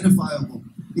 It's identifiable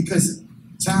because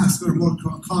tasks are more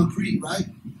concrete, right?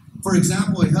 For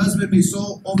example, a husband may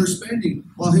sow overspending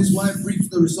while his wife reaps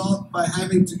the result by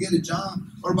having to get a job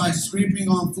or by scraping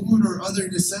on food or other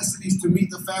necessities to meet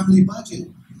the family budget.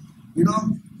 You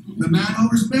know, the man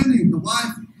overspending, the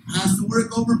wife has to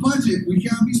work over budget. We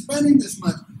can't be spending this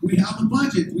much. We have a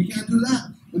budget. We can't do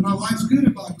that. And my wife's good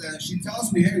about that. She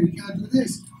tells me, hey, we can't do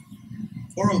this.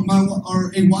 Or a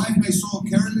wife may sow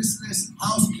carelessness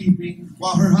housekeeping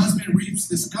while her husband reaps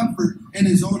discomfort in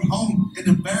his own home and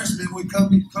embarrassment when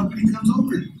company comes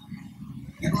over.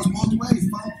 It goes both ways.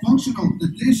 Functional, the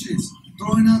dishes,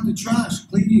 throwing out the trash,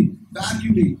 cleaning,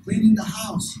 vacuuming, cleaning the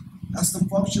house. That's the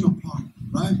functional part,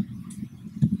 right?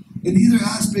 In either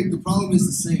aspect, the problem is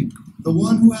the same. The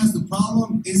one who has the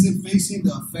problem isn't facing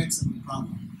the effects of the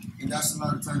problem. And that's a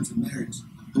lot of times in marriage.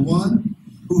 The one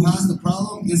who has the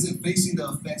problem isn't facing the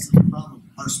effects of the problem.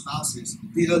 Our spouse is.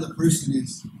 The other person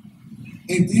is.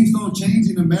 And things don't change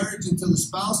in a marriage until the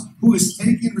spouse who is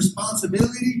taking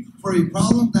responsibility for a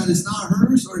problem that is not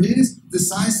hers or his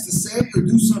decides to say or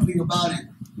do something about it.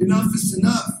 Enough is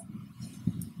enough.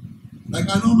 Like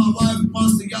I know my wife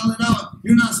wants to yell it out.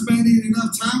 You're not spending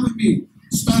enough time with me.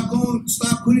 Stop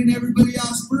putting everybody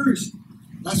else first.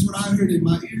 That's what I heard in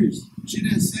my ears. She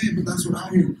didn't say it, but that's what I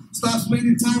heard. Stop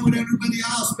spending time with everybody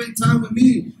else. Spend time with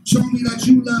me. Show me that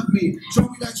you love me. Show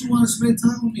me that you want to spend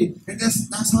time with me. And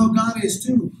that's how God is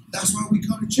too. That's why we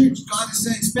come to church. God is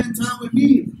saying, spend time with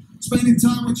me. Spending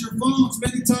time with your phone.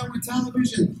 Spending time with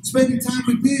television. Spending time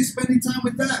with this. Spending time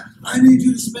with that. I need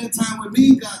you to spend time with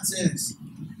me, God says.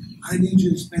 I need you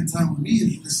to spend time with me.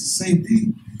 And it's the same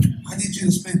thing. I need you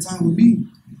to spend time with me.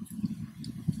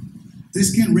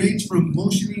 This can range from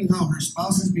emotioning how her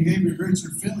spouse's behavior hurts her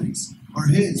feelings or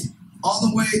his, all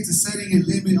the way to setting a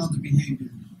limit on the behavior.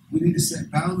 We need to set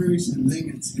boundaries and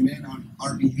limits, amen, on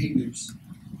our behaviors.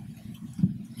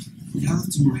 We have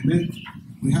to, amen.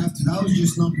 We have to. That was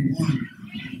just number one.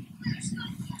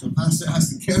 So Pastor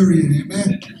has to carry it,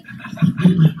 amen.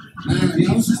 Man,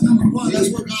 that was just number one.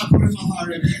 That's what God put in my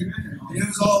heart, amen. And it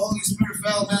was all Holy Spirit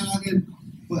fell, man. I didn't.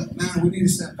 But man, we need to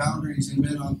set boundaries,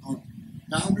 amen, on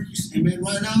boundaries, amen.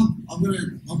 Right now, I'm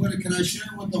gonna. Can I share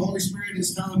what the Holy Spirit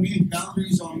is telling me?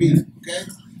 Boundaries on me,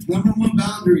 okay? Number one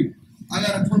boundary, I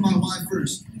gotta put my wife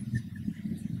first.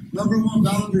 Number one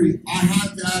boundary, I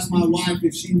have to ask my wife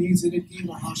if she needs anything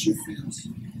or how she feels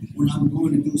when I'm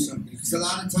going to do something. Because a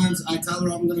lot of times I tell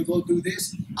her I'm gonna go do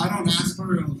this. I don't ask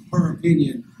her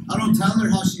opinion. I don't tell her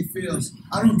how she feels.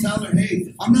 I don't tell her,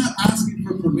 hey, I'm not asking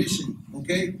for permission.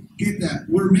 Okay? Get that.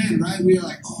 We're men, right? We're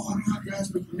like, oh, I don't have to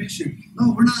ask for permission.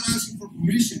 No, we're not asking for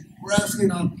permission. We're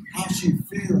asking on how she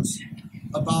feels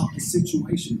about the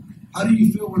situation. How do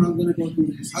you feel when I'm going to go do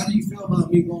this? How do you feel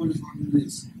about me going to go do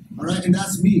this? All right? And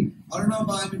that's me. I don't know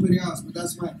about anybody else, but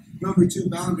that's my number two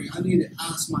boundary. I need to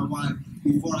ask my wife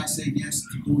before I say yes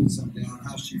to doing something on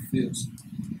how she feels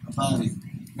about it.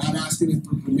 Not asking her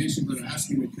for permission, but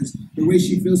asking her because the way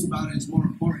she feels about it is more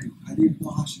important. I need to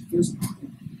know how she feels about it.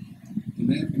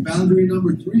 Amen. And boundary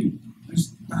number three, there's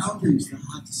boundaries that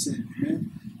I have to set.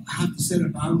 Amen. I have to set a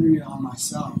boundary on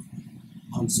myself,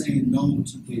 on saying no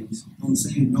to things, on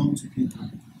saying no to people,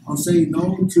 on saying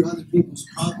no to other people's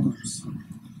problems,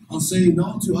 on saying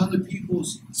no to other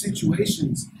people's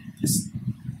situations.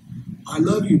 I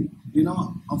love you. You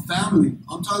know, I'm family.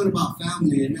 I'm talking about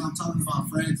family, and I'm talking about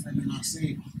friends that are not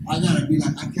saved. I gotta be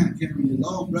like, I can't carry you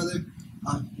low, brother.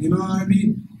 You know what I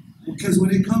mean? Because when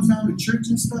it comes down to church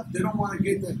and stuff, they don't want to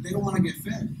get that. They don't want to get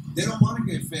fed. They don't want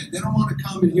to get fed. They don't want to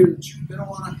come and hear the truth. They don't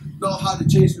want to know how to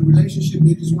change the relationship.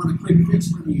 They just want a quick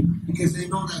fix from you because they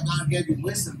know that God gave you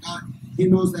wisdom. God, He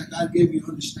knows that God gave you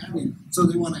understanding. So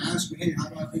they want to ask you, hey, how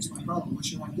do I fix my problem? What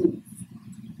should I do?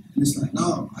 And it's like,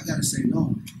 no, I gotta say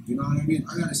no. You know what I mean?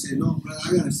 I gotta say no, brother.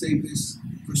 I gotta save this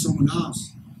for someone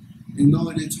else. And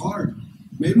knowing it's hard.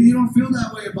 Maybe you don't feel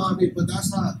that way about me, but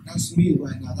that's me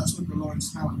right now. That's what the Lord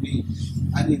is telling me.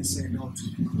 I need to say no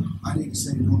to people. I need to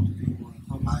say no to people and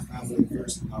put my family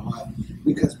first and my wife.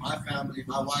 Because my family,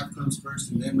 my wife comes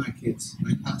first and then my kids.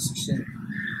 Like Pastor said,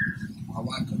 my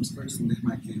wife comes first and then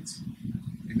my kids.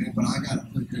 Amen. But I gotta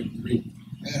put them three.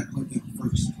 I gotta put them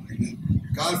first. Amen.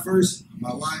 God first,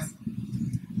 my wife,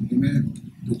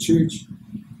 amen, the church.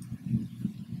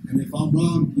 And if I'm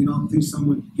wrong, please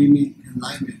someone give me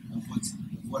enlightenment of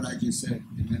what I just said.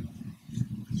 Amen.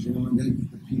 And then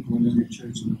the people in the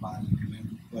church and the body.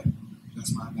 Amen. But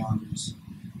that's my boundaries.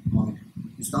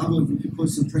 Gustavo, if we can put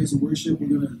some praise and worship, we're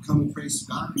going to come and praise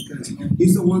God because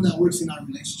He's the one that works in our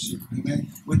relationship. Amen.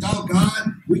 Without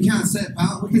God, we can't set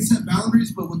boundaries. We can set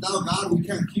boundaries, but without God, we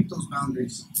can't keep those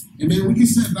boundaries. Amen. We can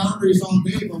set boundaries all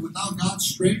day, but without God's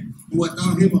strength and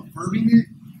without Him affirming it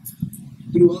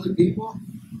through other people,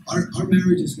 our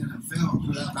marriage is going to fail.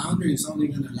 That boundary is only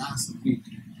going to last a week.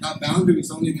 That boundary is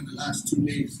only going to last 2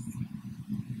 days.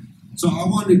 So I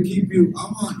want you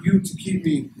to keep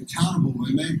me accountable,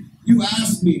 amen. You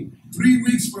asked me 3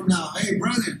 weeks from now, hey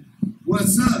brother,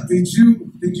 what's up? Did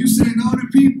you say no to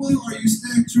people, or you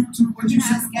staying true to what you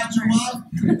said about your wife?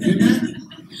 Amen.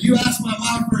 You ask my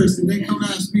wife first, and then come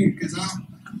ask me, because I'm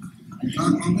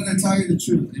gonna tell you the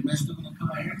truth, amen.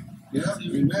 Yeah,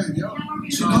 amen. Yo,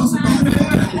 she knows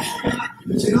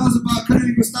about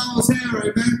cutting Gustavo's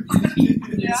hair, amen.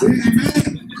 Yeah. See,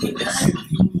 amen. Hey,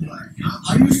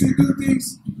 I used to do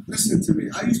things. Listen to me.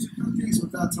 I used to do things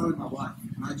without telling my wife.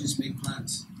 And I just make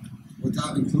plans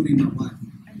without including my wife.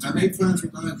 I make plans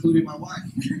without including my wife.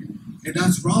 And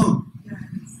that's wrong.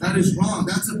 That is wrong.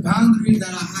 That's a boundary that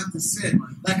I have to set.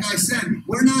 Like I said,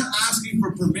 we're not asking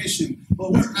for permission,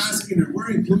 but we're asking her,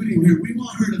 we're including her. We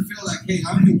want her to feel like, hey,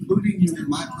 I'm including you in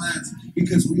my plans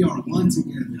because we are one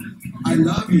together. I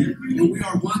love you, and we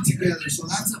are one together. So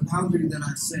that's a boundary that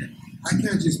I set. I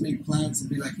can't just make plans and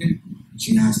be like, hey,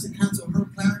 she has to cancel her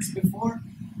plans before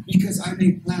because I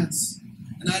made plans.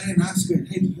 And I didn't ask her,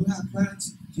 hey, do you have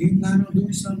plans? Do you plan on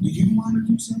doing something? Do you want to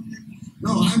do something?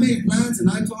 No, I made plans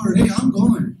and I told her, hey, I'm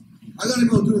going. I got to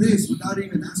go do this without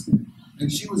even asking her.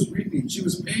 And she was reaping. She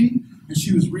was paying and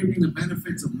she was reaping the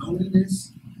benefits of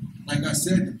loneliness. Like I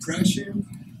said, depression,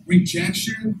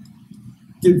 rejection,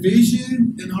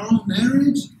 division in our own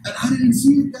marriage. And I didn't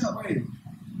see it that way.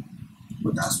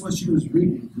 But that's what she was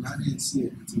reading, and I didn't see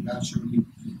it until God showed me,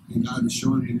 and God is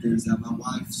showing me things that my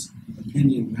wife's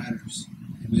opinion matters.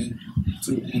 Amen.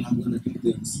 And I'm going to do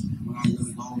things. When I'm going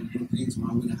to go and do things, when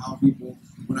I'm going to help people,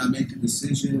 when I make a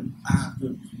decision, I have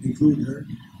to include her.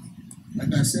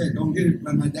 Like I said, don't get it,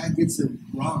 my dad gets it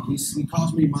wrong. He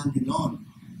calls me mandilon.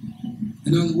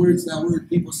 In other words, that word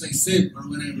people say simp or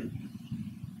whatever.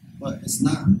 But it's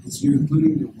not. It's you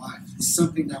including your wife. It's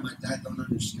something that my dad don't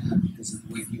understand because of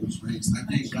the way he was raised. I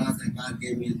thank God that God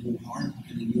gave me a new heart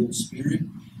and a new spirit.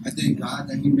 I thank God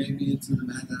that He made me into the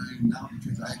man that I am now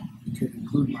because I could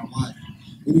include my wife.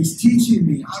 And He's teaching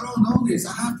me. I don't know this.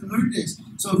 I have to learn this.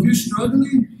 So if you're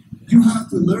struggling, you have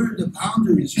to learn the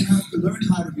boundaries. You have to learn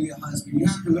how to be a husband. You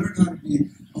have to learn how to be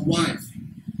a wife.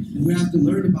 And we have to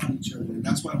learn about each other. And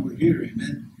that's why we're here.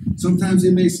 Amen. Sometimes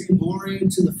it may seem boring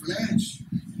to the flesh.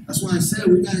 That's why I said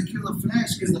we got to kill the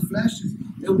flesh, because the flesh,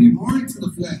 it'll be boring to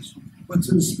the flesh. But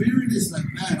to the spirit, it's like,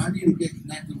 man, I need to get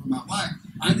connected with my wife.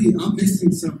 I'm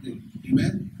missing something.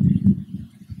 Amen?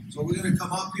 So we're going to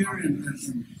come up here and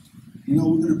we're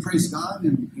going to praise God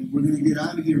and we're going to get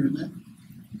out of here. Amen?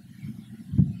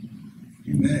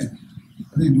 Amen.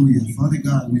 Hallelujah. Father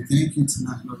God, we thank you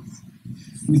tonight, Lord.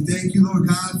 We thank you, Lord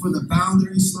God, for the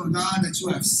boundaries, Lord God, that you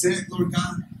have set, Lord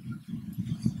God.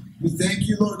 We thank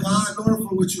you, Lord God, Lord,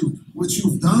 for what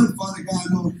you've done, Father God,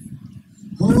 Lord.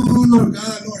 Oh, Lord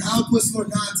God, Lord, help us, Lord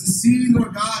God, to see,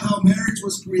 Lord God, how marriage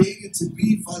was created to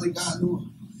be, Father God, Lord.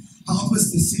 Help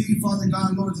us to see, Father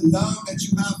God, Lord, the love that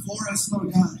you have for us,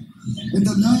 Lord God. And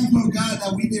the love, Lord God,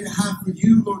 that we didn't have for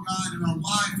you, Lord God, and our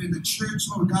wife, and the church,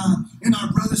 Lord God, and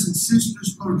our brothers and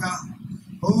sisters, Lord God.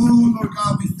 Oh, Lord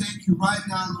God, we thank you right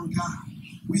now, Lord God.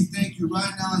 We thank you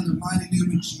right now in the mighty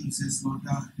name of Jesus, Lord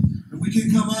God. And we can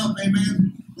come up,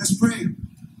 amen. Let's pray.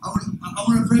 I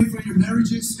want to pray for your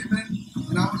marriages, amen.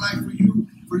 And I would like for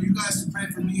you guys to pray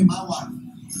for me and my wife.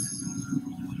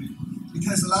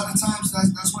 Because a lot of times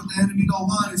that's what the enemy don't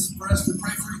want, is for us to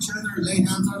pray for each other, lay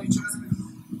hands on each other.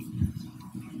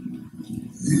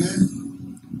 Amen.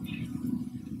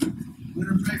 We're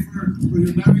going to pray for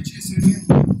your marriages, amen.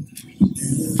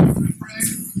 We're going to pray.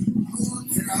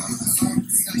 You guys can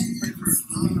pray for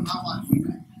me and my wife,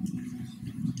 amen.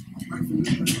 I'll pray for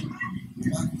you.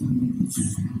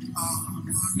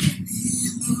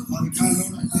 Father God,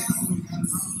 Lord, I thank you, Lord God.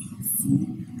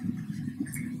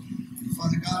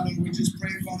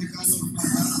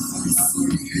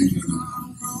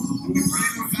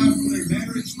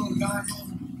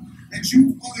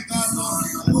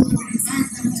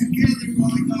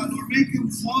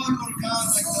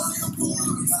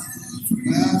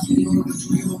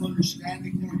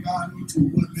 understanding, Lord God, to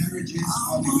what marriage is,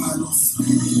 Father God, Lord.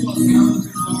 What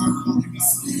boundaries are, Father God,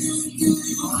 Lord.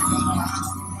 Father God, I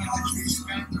ask, Lord God, that you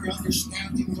expand their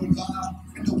understanding, Lord God,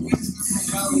 and the wisdom, Lord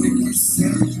God, when it comes to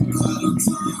marriage, Lord God,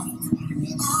 of you,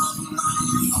 Lord God.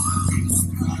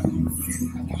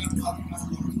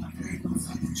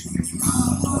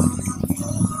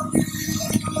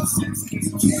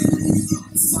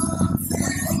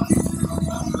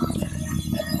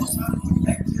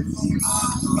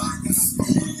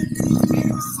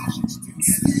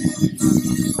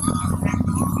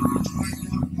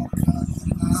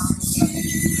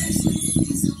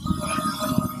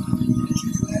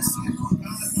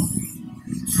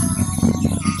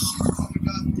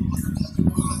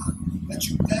 That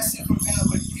you bless it, Lord God,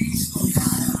 with peace, Lord God.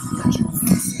 That you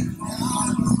bless it, Lord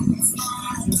God, we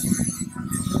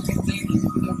thank you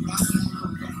for the right now,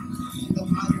 Lord God. In the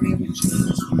mighty name of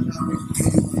Jesus, Lord God, we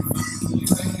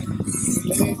pray.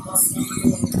 Amen.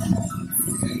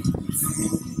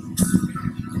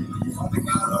 Father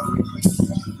God, Lord, we pray for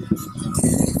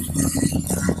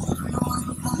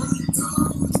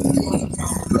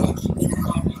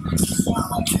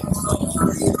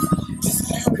this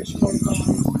marriage, Lord God,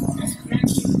 this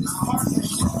friendship, this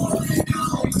partnership, Lord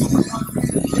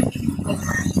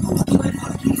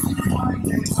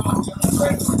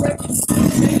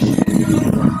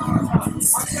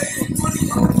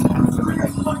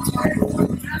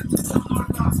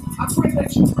I pray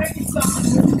that you reconcile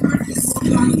this marriage,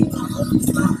 Lord God,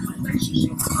 even a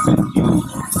relationship with you, Lord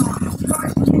God,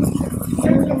 Christ Jesus,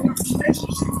 there's no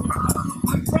relationship, Lord God.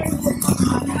 I pray, Lord God,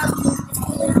 I ask, Lord God,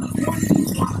 for anointing,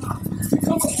 Lord God, to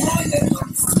come upon them, Lord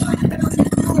God, like never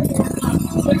before, Lord God,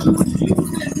 that you would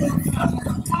use them, Lord God, like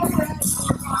a powerhouse,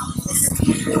 Lord God,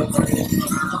 for your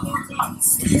kingdom, Lord God,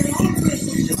 for your honor,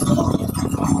 Lord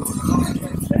God,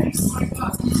 your face, my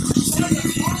God, shine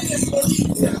upon them, Lord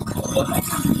Jesus, so they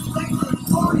can reflect your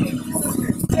glory and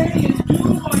your day and you,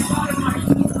 my God, and my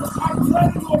King. I pray,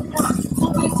 Lord God, for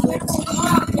this simple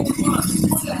God, Lord God,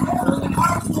 for the head of the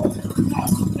household, Lord God,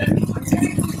 that he would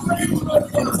take the praise, Lord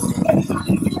God, that he would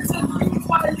begin to lead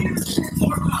by leadership,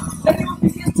 Lord God, that he would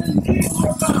begin to lead,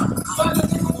 Lord God, by the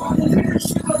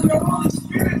leadership of your Holy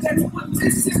Spirit, that he would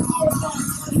listen, Lord God,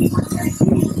 and he would take heed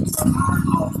to your heart,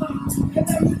 Lord God, and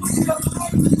that he would be a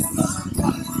friend to them, Lord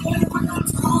God, that he would not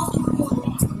call you, Lord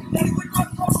God, that he would not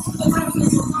go to the left or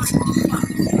the right, Lord God,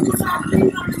 that he would not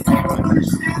lean on his own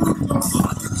understanding, Lord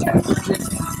God, that he would just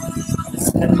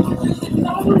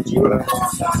acknowledge you, Lord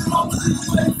God, in all of his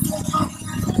ways, Lord God.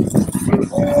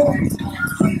 Oh,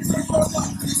 Lord God,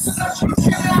 so that you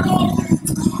can have all things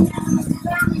to do in this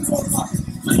family, Lord God.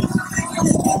 So you can make it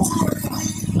whole, Lord God.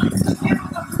 So you can give him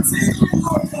the provision,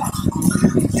 Lord God. So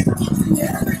you can give him the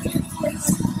inheritance, Lord God.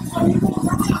 So he will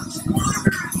not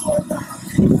squander it, Lord God.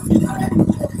 He will be ready,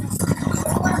 Lord God.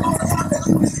 I pray, Lord God, that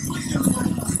you would keep him, Lord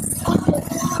God. On your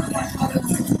word, my God,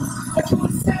 that you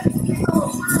would set his feet on a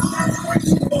firm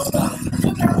foundation, Lord God. So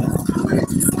that his spirit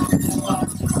is not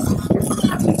lost, Lord God. He will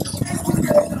not be shaken,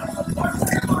 Lord God. I pray,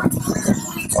 Lord God, that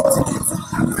you would go, Lord God.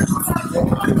 I pray, Lord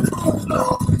God, that you would go,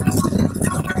 Lord God. That you would go,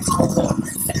 Lord God.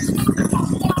 That you would go,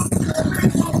 Lord God.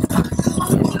 Spirit, Lord God. So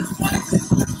he would fight this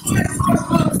good fight, Lord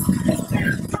God. And stand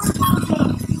firm, Lord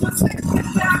God. To take it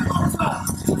back, Lord God.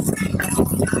 To bring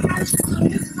reconciliation to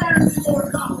his family, Lord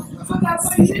God. So that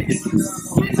way he can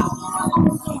bring a war,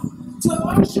 Lord God. To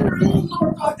usher in,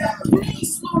 Lord God, that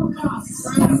peace, Lord God.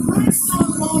 That brings no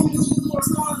moments, Lord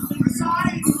God, of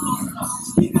anxiety, Lord God.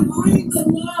 He can bring the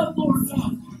love, Lord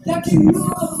God. That can heal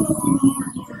a broken heart,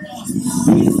 Lord God.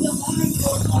 He's the light,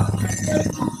 Lord God. I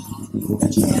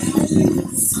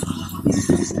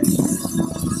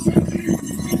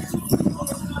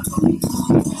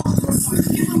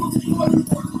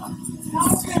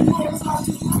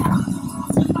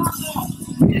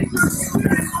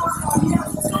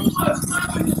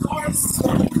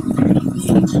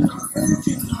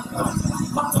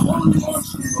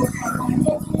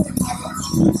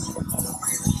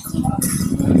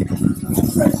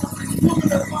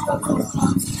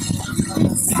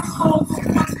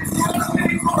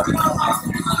pray, Lord God, that you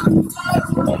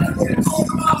are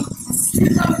helping us.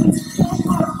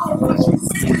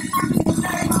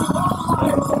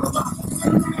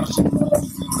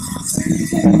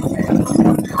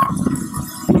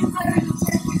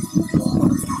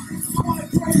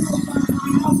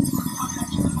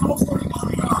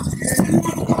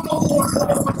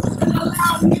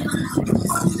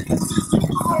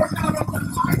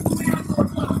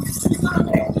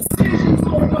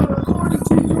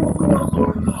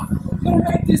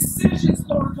 Decisions,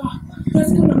 Lord God,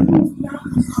 that's going to move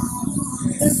mountains,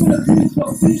 that's going to bring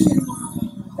provision, Lord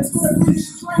God, that's going to bring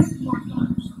strength, Lord God.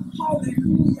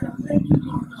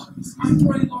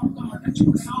 pray, Lord God, that you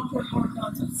would help her, Lord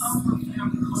God, to love her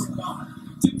family, Lord God.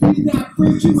 To be that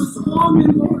virtuous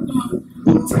woman, Lord God,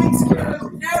 who takes care of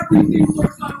everything,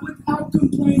 Lord God, without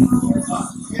complaining, Lord God.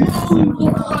 Knowing,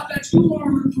 Lord God, that you are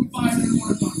her provider,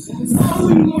 Lord God.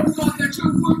 Knowing, Lord God, that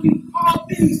you're working all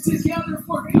things together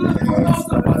for good for those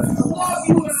of us who love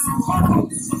you and are called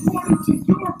according to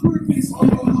your purpose, Lord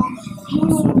God.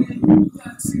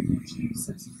 Hallelujah,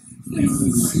 Jesus. Thank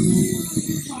you,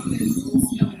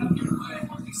 hallelujah. Have your way,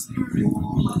 Holy Spirit.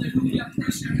 Hallelujah.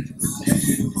 Pressure and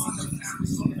protection upon the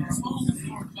families of their homes,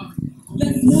 Lord God.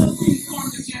 Let nothing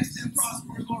formed against them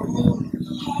prosper, Lord God.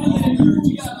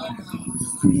 Hallelujah, Lord God.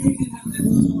 Creating them this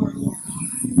Lord God.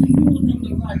 Renewing them the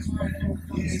right mind, Lord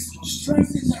God.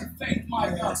 Strengthen their faith, my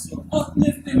God.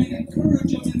 Uplift them and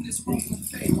encourage them in this work of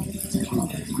faith.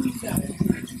 Hallelujah.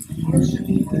 Worship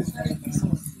you, Lord. Thank you,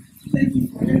 Lord. Thank you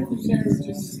for every marriage in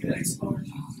this place, Lord.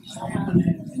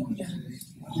 Hallelujah.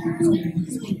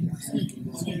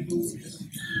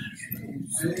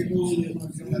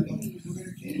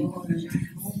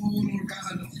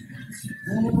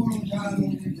 Oh, Lord God,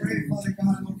 Lord, we pray, Father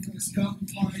God, Lord, for this cup,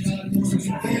 Father God, Lord, we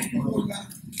thank you, Lord God.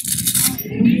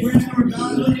 We pray, Lord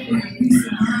God, Lord, for your peace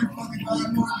of mind, Father God,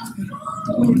 Lord God,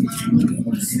 Lord,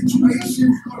 for the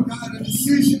situations, Lord God, the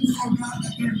decisions, Lord God,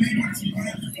 that they're making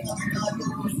together, Father God,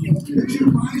 Lord, that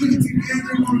you're binding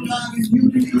together, Lord God, in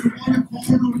unity, in one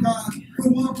accord, Lord God, for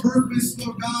one purpose,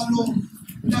 Lord God, Lord,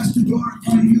 and that's to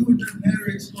glorify you in their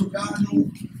marriage, Lord God,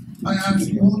 Lord. I ask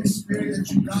you, Holy Spirit,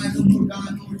 that you guide them, Lord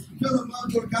God, Lord. Fill them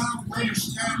up, Lord God, with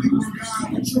understanding, Lord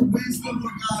God, with your wisdom,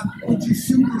 Lord God, with your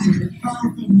super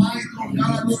powerful might, Lord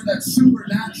God, Lord, that's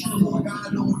supernatural, Lord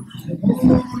God, Lord.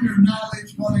 Oh, your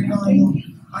knowledge, Father God, Lord.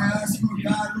 I ask, Lord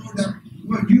God, Lord, that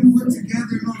what you put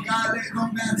together, Lord God, let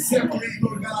no man separate,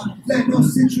 Lord God. Let no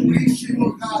situation,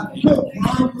 Lord God, no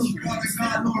problem, Father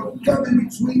God, Lord, come in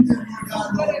between them, Lord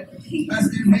God, Lord.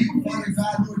 As they make, Father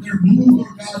God, Lord, their move,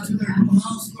 Lord God, to their new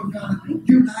house, Lord God,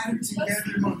 unite them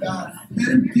together, Lord God. Let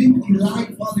them think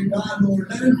alike, Father God, Lord.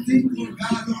 Let them think, Lord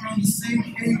God, Lord, on the same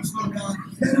page, Lord God.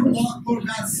 Let them walk, Lord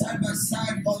God, side by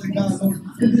side, Father God, Lord,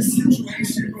 in this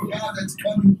situation, Lord God, that's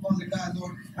coming, Father God,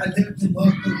 Lord. I lift them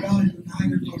up, Lord God,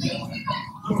 united, Lord God.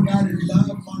 Lord God, in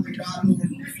love, Father God, Lord.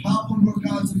 Help them, Lord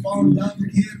God, to fall in love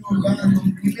again, Lord God,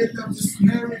 Lord. We lift up this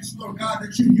marriage, Lord God,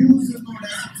 that you use it, Lord,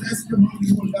 as a testimony,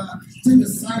 Lord God, to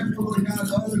disciple, Lord God,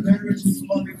 the other marriages,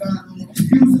 Father God, Lord. Use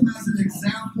them as an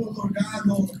example, Lord God,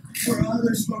 Lord, for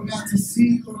others, Lord God, to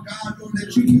see, Lord God, Lord,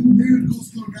 that you do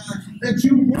miracles, Lord God, that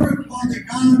you work, Father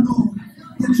God, Lord,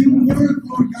 that you work,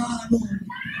 Lord God, Lord.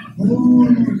 Oh,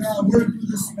 Lord God, work through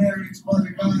this marriage,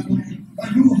 Father God, Lord.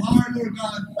 A new heart, Lord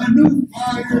God, a new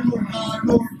fire, Lord God,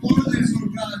 Lord, for this,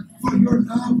 Lord God, for your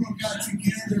love, Lord God,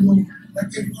 together, Lord,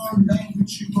 that they fall in love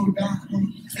with you, Lord God, Lord,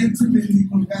 intimately,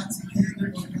 Lord God,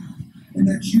 together, Lord God, and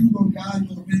that you, Lord God,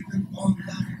 Lord, make them fall in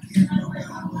love again, Lord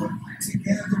God, Lord,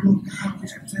 together, Lord God,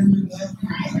 with your tender love,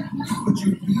 Lord God, with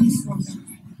your peace, Lord God,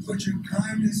 with your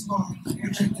kindness, Lord,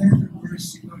 with your tender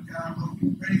mercy, Lord God, Lord, we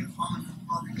pray upon them,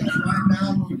 Father God, right now,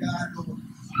 Lord God, Lord.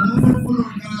 Oh,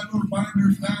 Lord God, Lord, find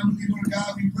their family, Lord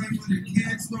God. We pray for their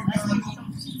kids, Lord God,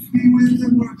 Lord. Be with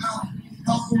them, Lord God.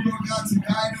 Help them, Lord God, to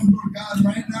guide them, Lord God,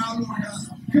 right now, Lord God.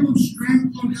 Give them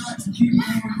strength, Lord God, to keep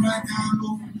going right now,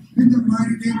 Lord. In the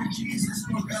mighty name of Jesus,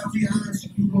 Lord God, we ask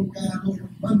you, Lord God, Lord.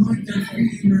 Anoint their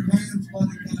feet and their hands,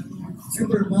 Father God, Lord. Fill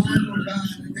their mind, Lord God,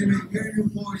 that they may hear your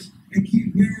voice and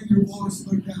keep hearing your voice,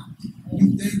 Lord God.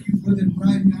 We thank you for them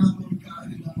right now, Lord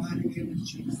God, in the mighty name of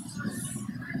Jesus.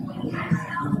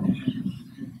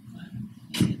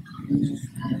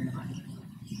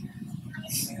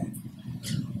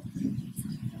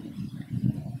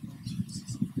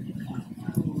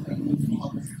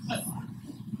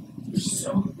 You're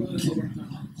so good, Lord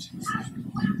God.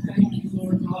 Thank you,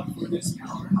 Lord God, for this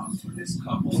powerhouse, for this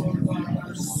couple, Lord God, that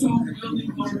are so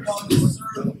willing, Lord God, to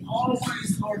serve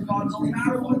always, Lord God, no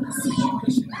matter what the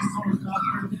situation is, Lord God,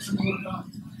 for them, Lord God.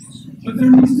 But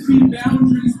there needs to be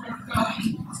boundaries, Lord God.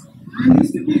 There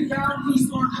needs to be boundaries,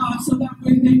 Lord God, so that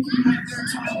way they can have their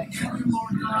time together,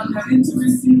 Lord God. That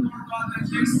intimacy, Lord God, that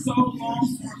they so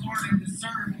long for, Lord, and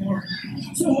deserve, Lord.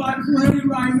 So I pray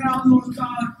right now, Lord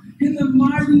God, in the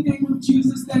mighty name of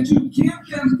Jesus, that you give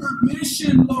them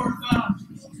permission, Lord God,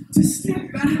 to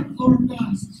step back, Lord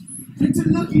God, and to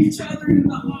look each other in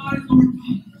the eye, Lord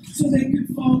God, so they can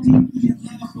fall deeply in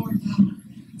love, Lord God.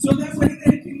 So that way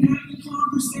they can have the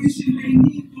conversation they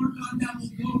need, Lord God, that will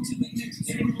go to the next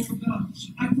day, Lord God.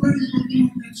 I pray, Lord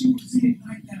God, that you would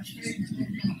reignite that faith,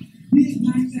 Lord God.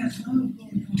 Reignite that love,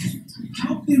 Lord God.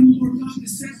 Help them, Lord God, to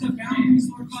set the boundaries,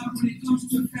 Lord God, when it comes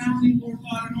to family, Lord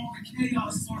God, and all the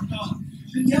chaos, Lord God.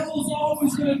 The devil's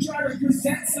always going to try to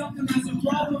present something as a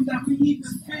problem that we need to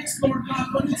fix, Lord God,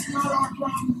 but it's not our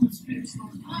problem to fix,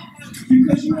 Lord God.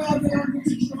 Because you have it under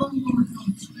control, Lord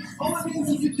God. All it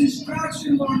is a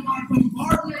distraction, Lord God,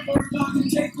 bombardment, Lord God, to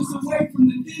take us away from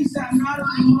the things that matter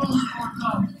the most, Lord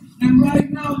God. And right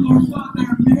now, Lord God,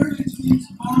 their marriage needs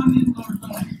bonding, Lord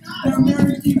God. Their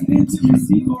marriage needs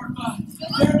intimacy, Lord God.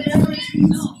 Their marriage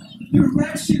needs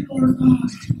direction, Lord God.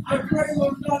 I pray,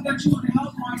 Lord God, that you would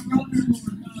help my brother, Lord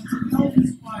God, to know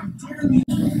his wife dearly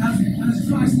as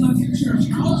Christ loves the church.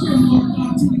 Help him, Lord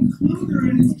God, to include her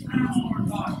in his plans, Lord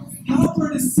God. Help her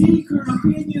to seek her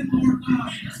opinion, Lord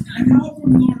God. And help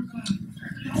him, Lord God.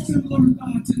 Help him, Lord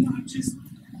God, to not just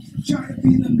try to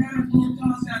be the man, Lord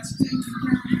God, that's taking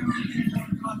care of everything,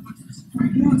 Lord God, but for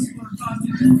once, Lord God,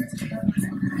 to do it together,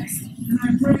 Lord God. And I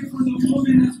pray for the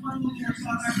woman as well, Lord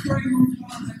God. I pray, Lord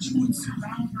God, that you would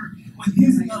surround her with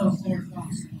his love, Lord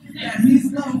God. That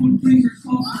his love would bring her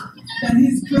comfort. That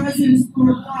his presence,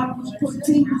 Lord God, would put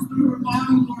tingles through her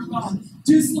body, Lord God.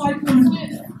 Just like when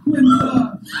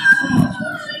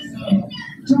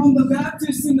John the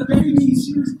Baptist and the baby,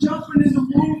 she was jumping in the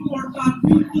womb, Lord God.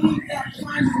 We need that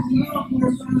kind of love,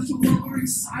 Lord God, so we're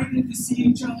excited to see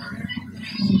each other every day,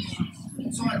 Lord God.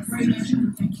 So I pray that you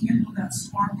would rekindle that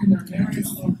spark in their marriage,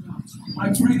 Lord God. I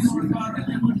pray, Lord God, that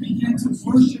they would begin to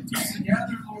worship you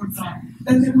together, Lord God.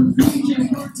 That they would read your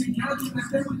word together. That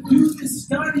they would do this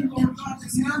study, Lord God,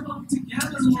 this handbook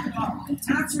together, Lord God.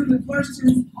 Answer the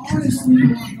questions honestly,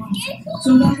 Lord God.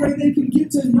 So that way they can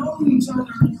get to know each other,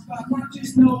 Lord God. Not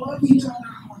just know of each other,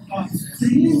 Lord God. The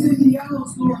ins and the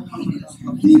outs, Lord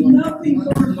God. Leave nothing,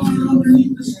 Lord God,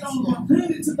 underneath the stone, but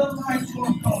bring it to the light,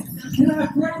 Lord God. And I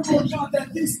pray, Lord God,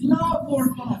 that this love,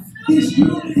 Lord God, this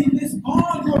unity, this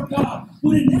bond, Lord God,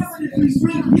 would inevitably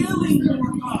bring healing,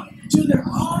 Lord God, to their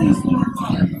bodies, Lord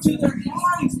God, to their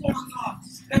minds, Lord God,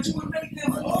 that you would make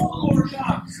them whole, Lord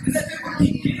God, and that they would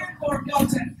begin, Lord God,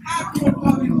 to act, Lord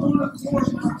God, in one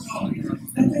accord, Lord God,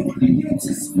 that they would begin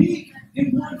to speak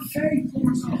in one faith,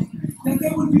 Lord God, that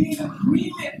they would be in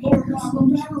agreement, Lord God, no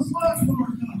matter what,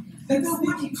 Lord God, that they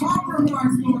wouldn't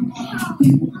compromise, Lord God, how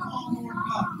people come, Lord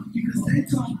God, because they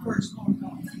come first, Lord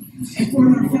God. And for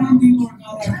our family, Lord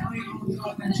God, I pray, Lord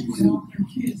God, that you would help their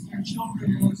kids, their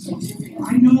children, Lord God.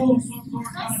 I know, Lord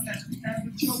God, that as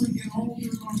the children get older,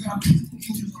 Lord God,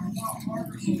 things are a lot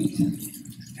harder, Lord God.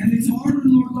 And it's harder,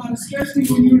 Lord God, especially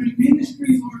when you're in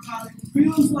ministry, Lord God. It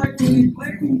feels like we're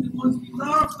neglecting the ones we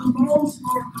love the most,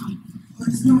 Lord God. But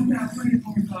it's not that way,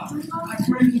 Lord God. I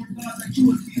pray, Lord God, that you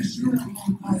would be assured,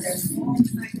 Lord God, that as long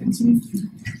as they continue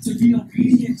to be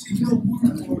obedient to your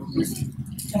word, Lord God,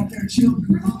 that their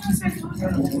children will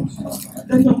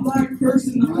that the black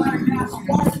person, the black man, the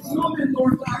white woman,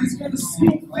 Lord God, is going to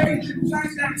speak faith and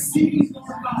plant that seed,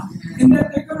 Lord God, and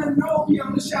that they're going to know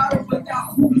beyond the shadow of a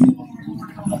doubt who you are, Lord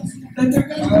God, that they're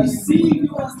going to receive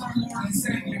you as their Lord and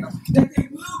Savior, that they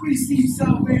will receive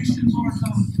salvation, Lord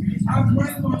God. I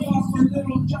pray, Lord God, for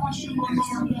little Joshua,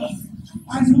 Lord God.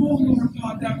 I know, Lord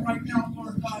God, that right now,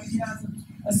 Lord God, he has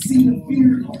a seed of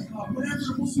fear, Lord God. Whatever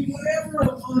it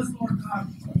was, Lord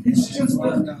God. It's just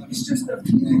a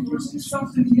feeling, Lord. It's just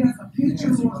something he has a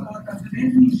picture, Lord God, that the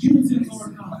enemy's using,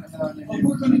 Lord God. But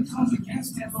we're going to come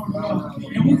against it, Lord God.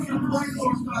 And we're going to pray,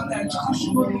 Lord God, that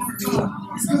Joshua, Lord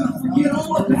God, is going to forget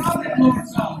all about it, Lord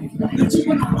God. That you're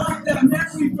going to wipe that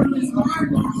memory from his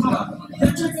mind, Lord God.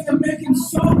 That you're going to make him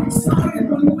so excited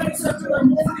when he wakes up in the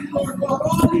morning, Lord God.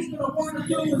 All he's going to want to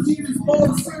do is eat his bowl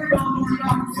of cereal, Lord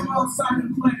God, and go outside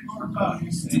and play, Lord God.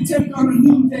 To take on a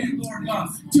new day, Lord God.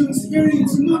 To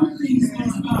experience new things,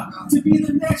 Lord God. To be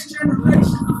the next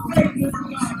generation of faith, Lord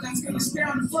God, that's going to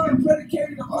stand firm,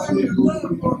 predicated upon your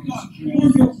love, Lord God,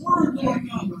 on your word, Lord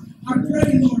God. I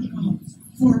pray, Lord God,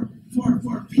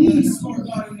 for peace, Lord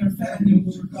God, in their family,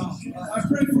 Lord God. I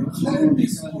pray for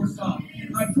wholeness, Lord God.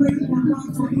 I pray, Lord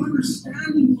God, for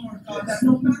understanding, Lord God, that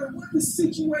no matter what the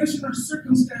situation or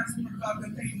circumstance, Lord God,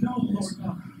 that they know, Lord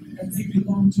God, that they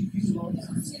belong to you, Lord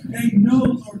God. They know,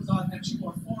 Lord God, that you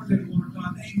are for them, Lord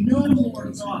God. They know,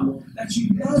 Lord God, that you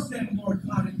love them, Lord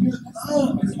God, and your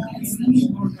love is all we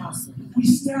need, Lord God. We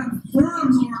stand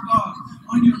firm, Lord God,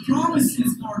 on your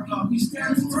promises, Lord God. We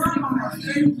stand firm on our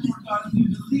faith, Lord God, and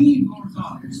we believe, Lord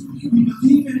God. We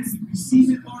believe it and we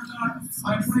receive it, Lord God.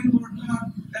 I pray, Lord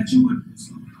God, that you would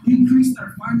increase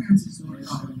their finances, Lord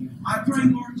God. I pray,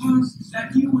 Lord God,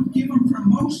 that you would give them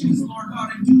promotions, Lord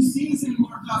God, in due season,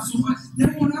 Lord God, so they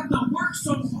won't have to work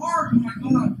so hard, my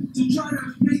God, to try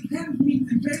to make ends meet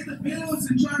and pay the bills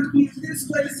and try to be in this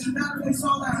place and that place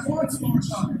all at once, Lord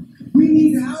God. We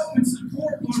need help and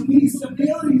support, Lord. We need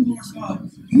stability, Lord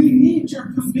God. We need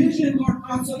your provision, Lord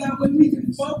God, so that way we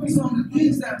can focus on the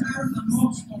things that matter the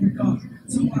most, Lord God.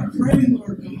 So I pray,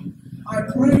 Lord God. I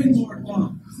pray, Lord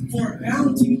God, for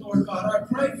bounty, Lord God. I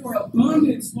pray for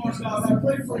abundance, Lord God. I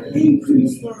pray for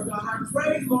increase, Lord God. I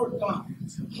pray, Lord God.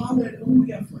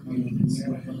 Hallelujah. For increase.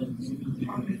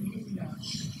 Hallelujah.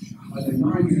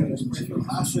 Hallelujah. Pray for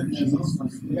Pastor.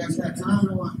 You guys got time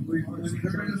or what? We're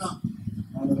hurrying it up.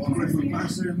 We'll pray for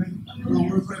Pastor, man.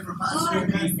 We'll pray for Pastor,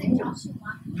 man.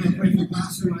 We'll pray for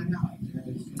Pastor right now.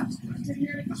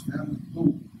 His family.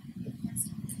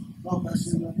 Oh,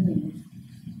 Pastor, right here.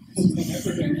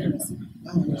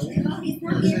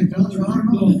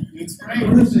 It's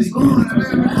great. This is going.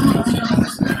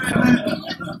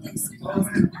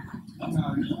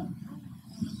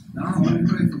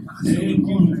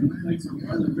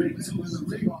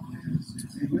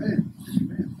 Amen.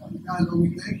 God, Lord,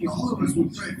 we thank you. All of us will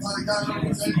pray. Father God, Lord,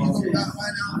 we thank you, Lord God,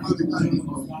 right now, Father God.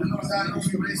 Lord God, Lord,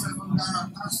 we raise up, Lord God, our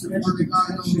pastor, Father God,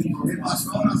 Lord, and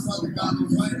Pastora, Father God,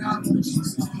 Lord, right now, Lord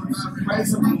Jesus, Lord God, we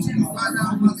raise up to you right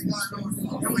now, Father God, Lord,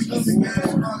 and we come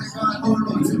together, Father God,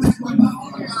 Lord, to lift them up,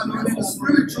 Father God, Lord, in the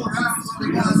spiritual realm,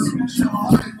 Father God, Lord, your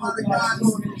heart, Father God,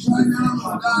 Lord, right now,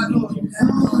 Lord God, Lord, and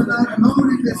Lord God,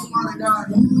 anointing this, Father God,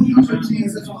 Lord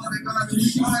Jesus, Father God,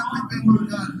 we try with them, Lord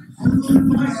God.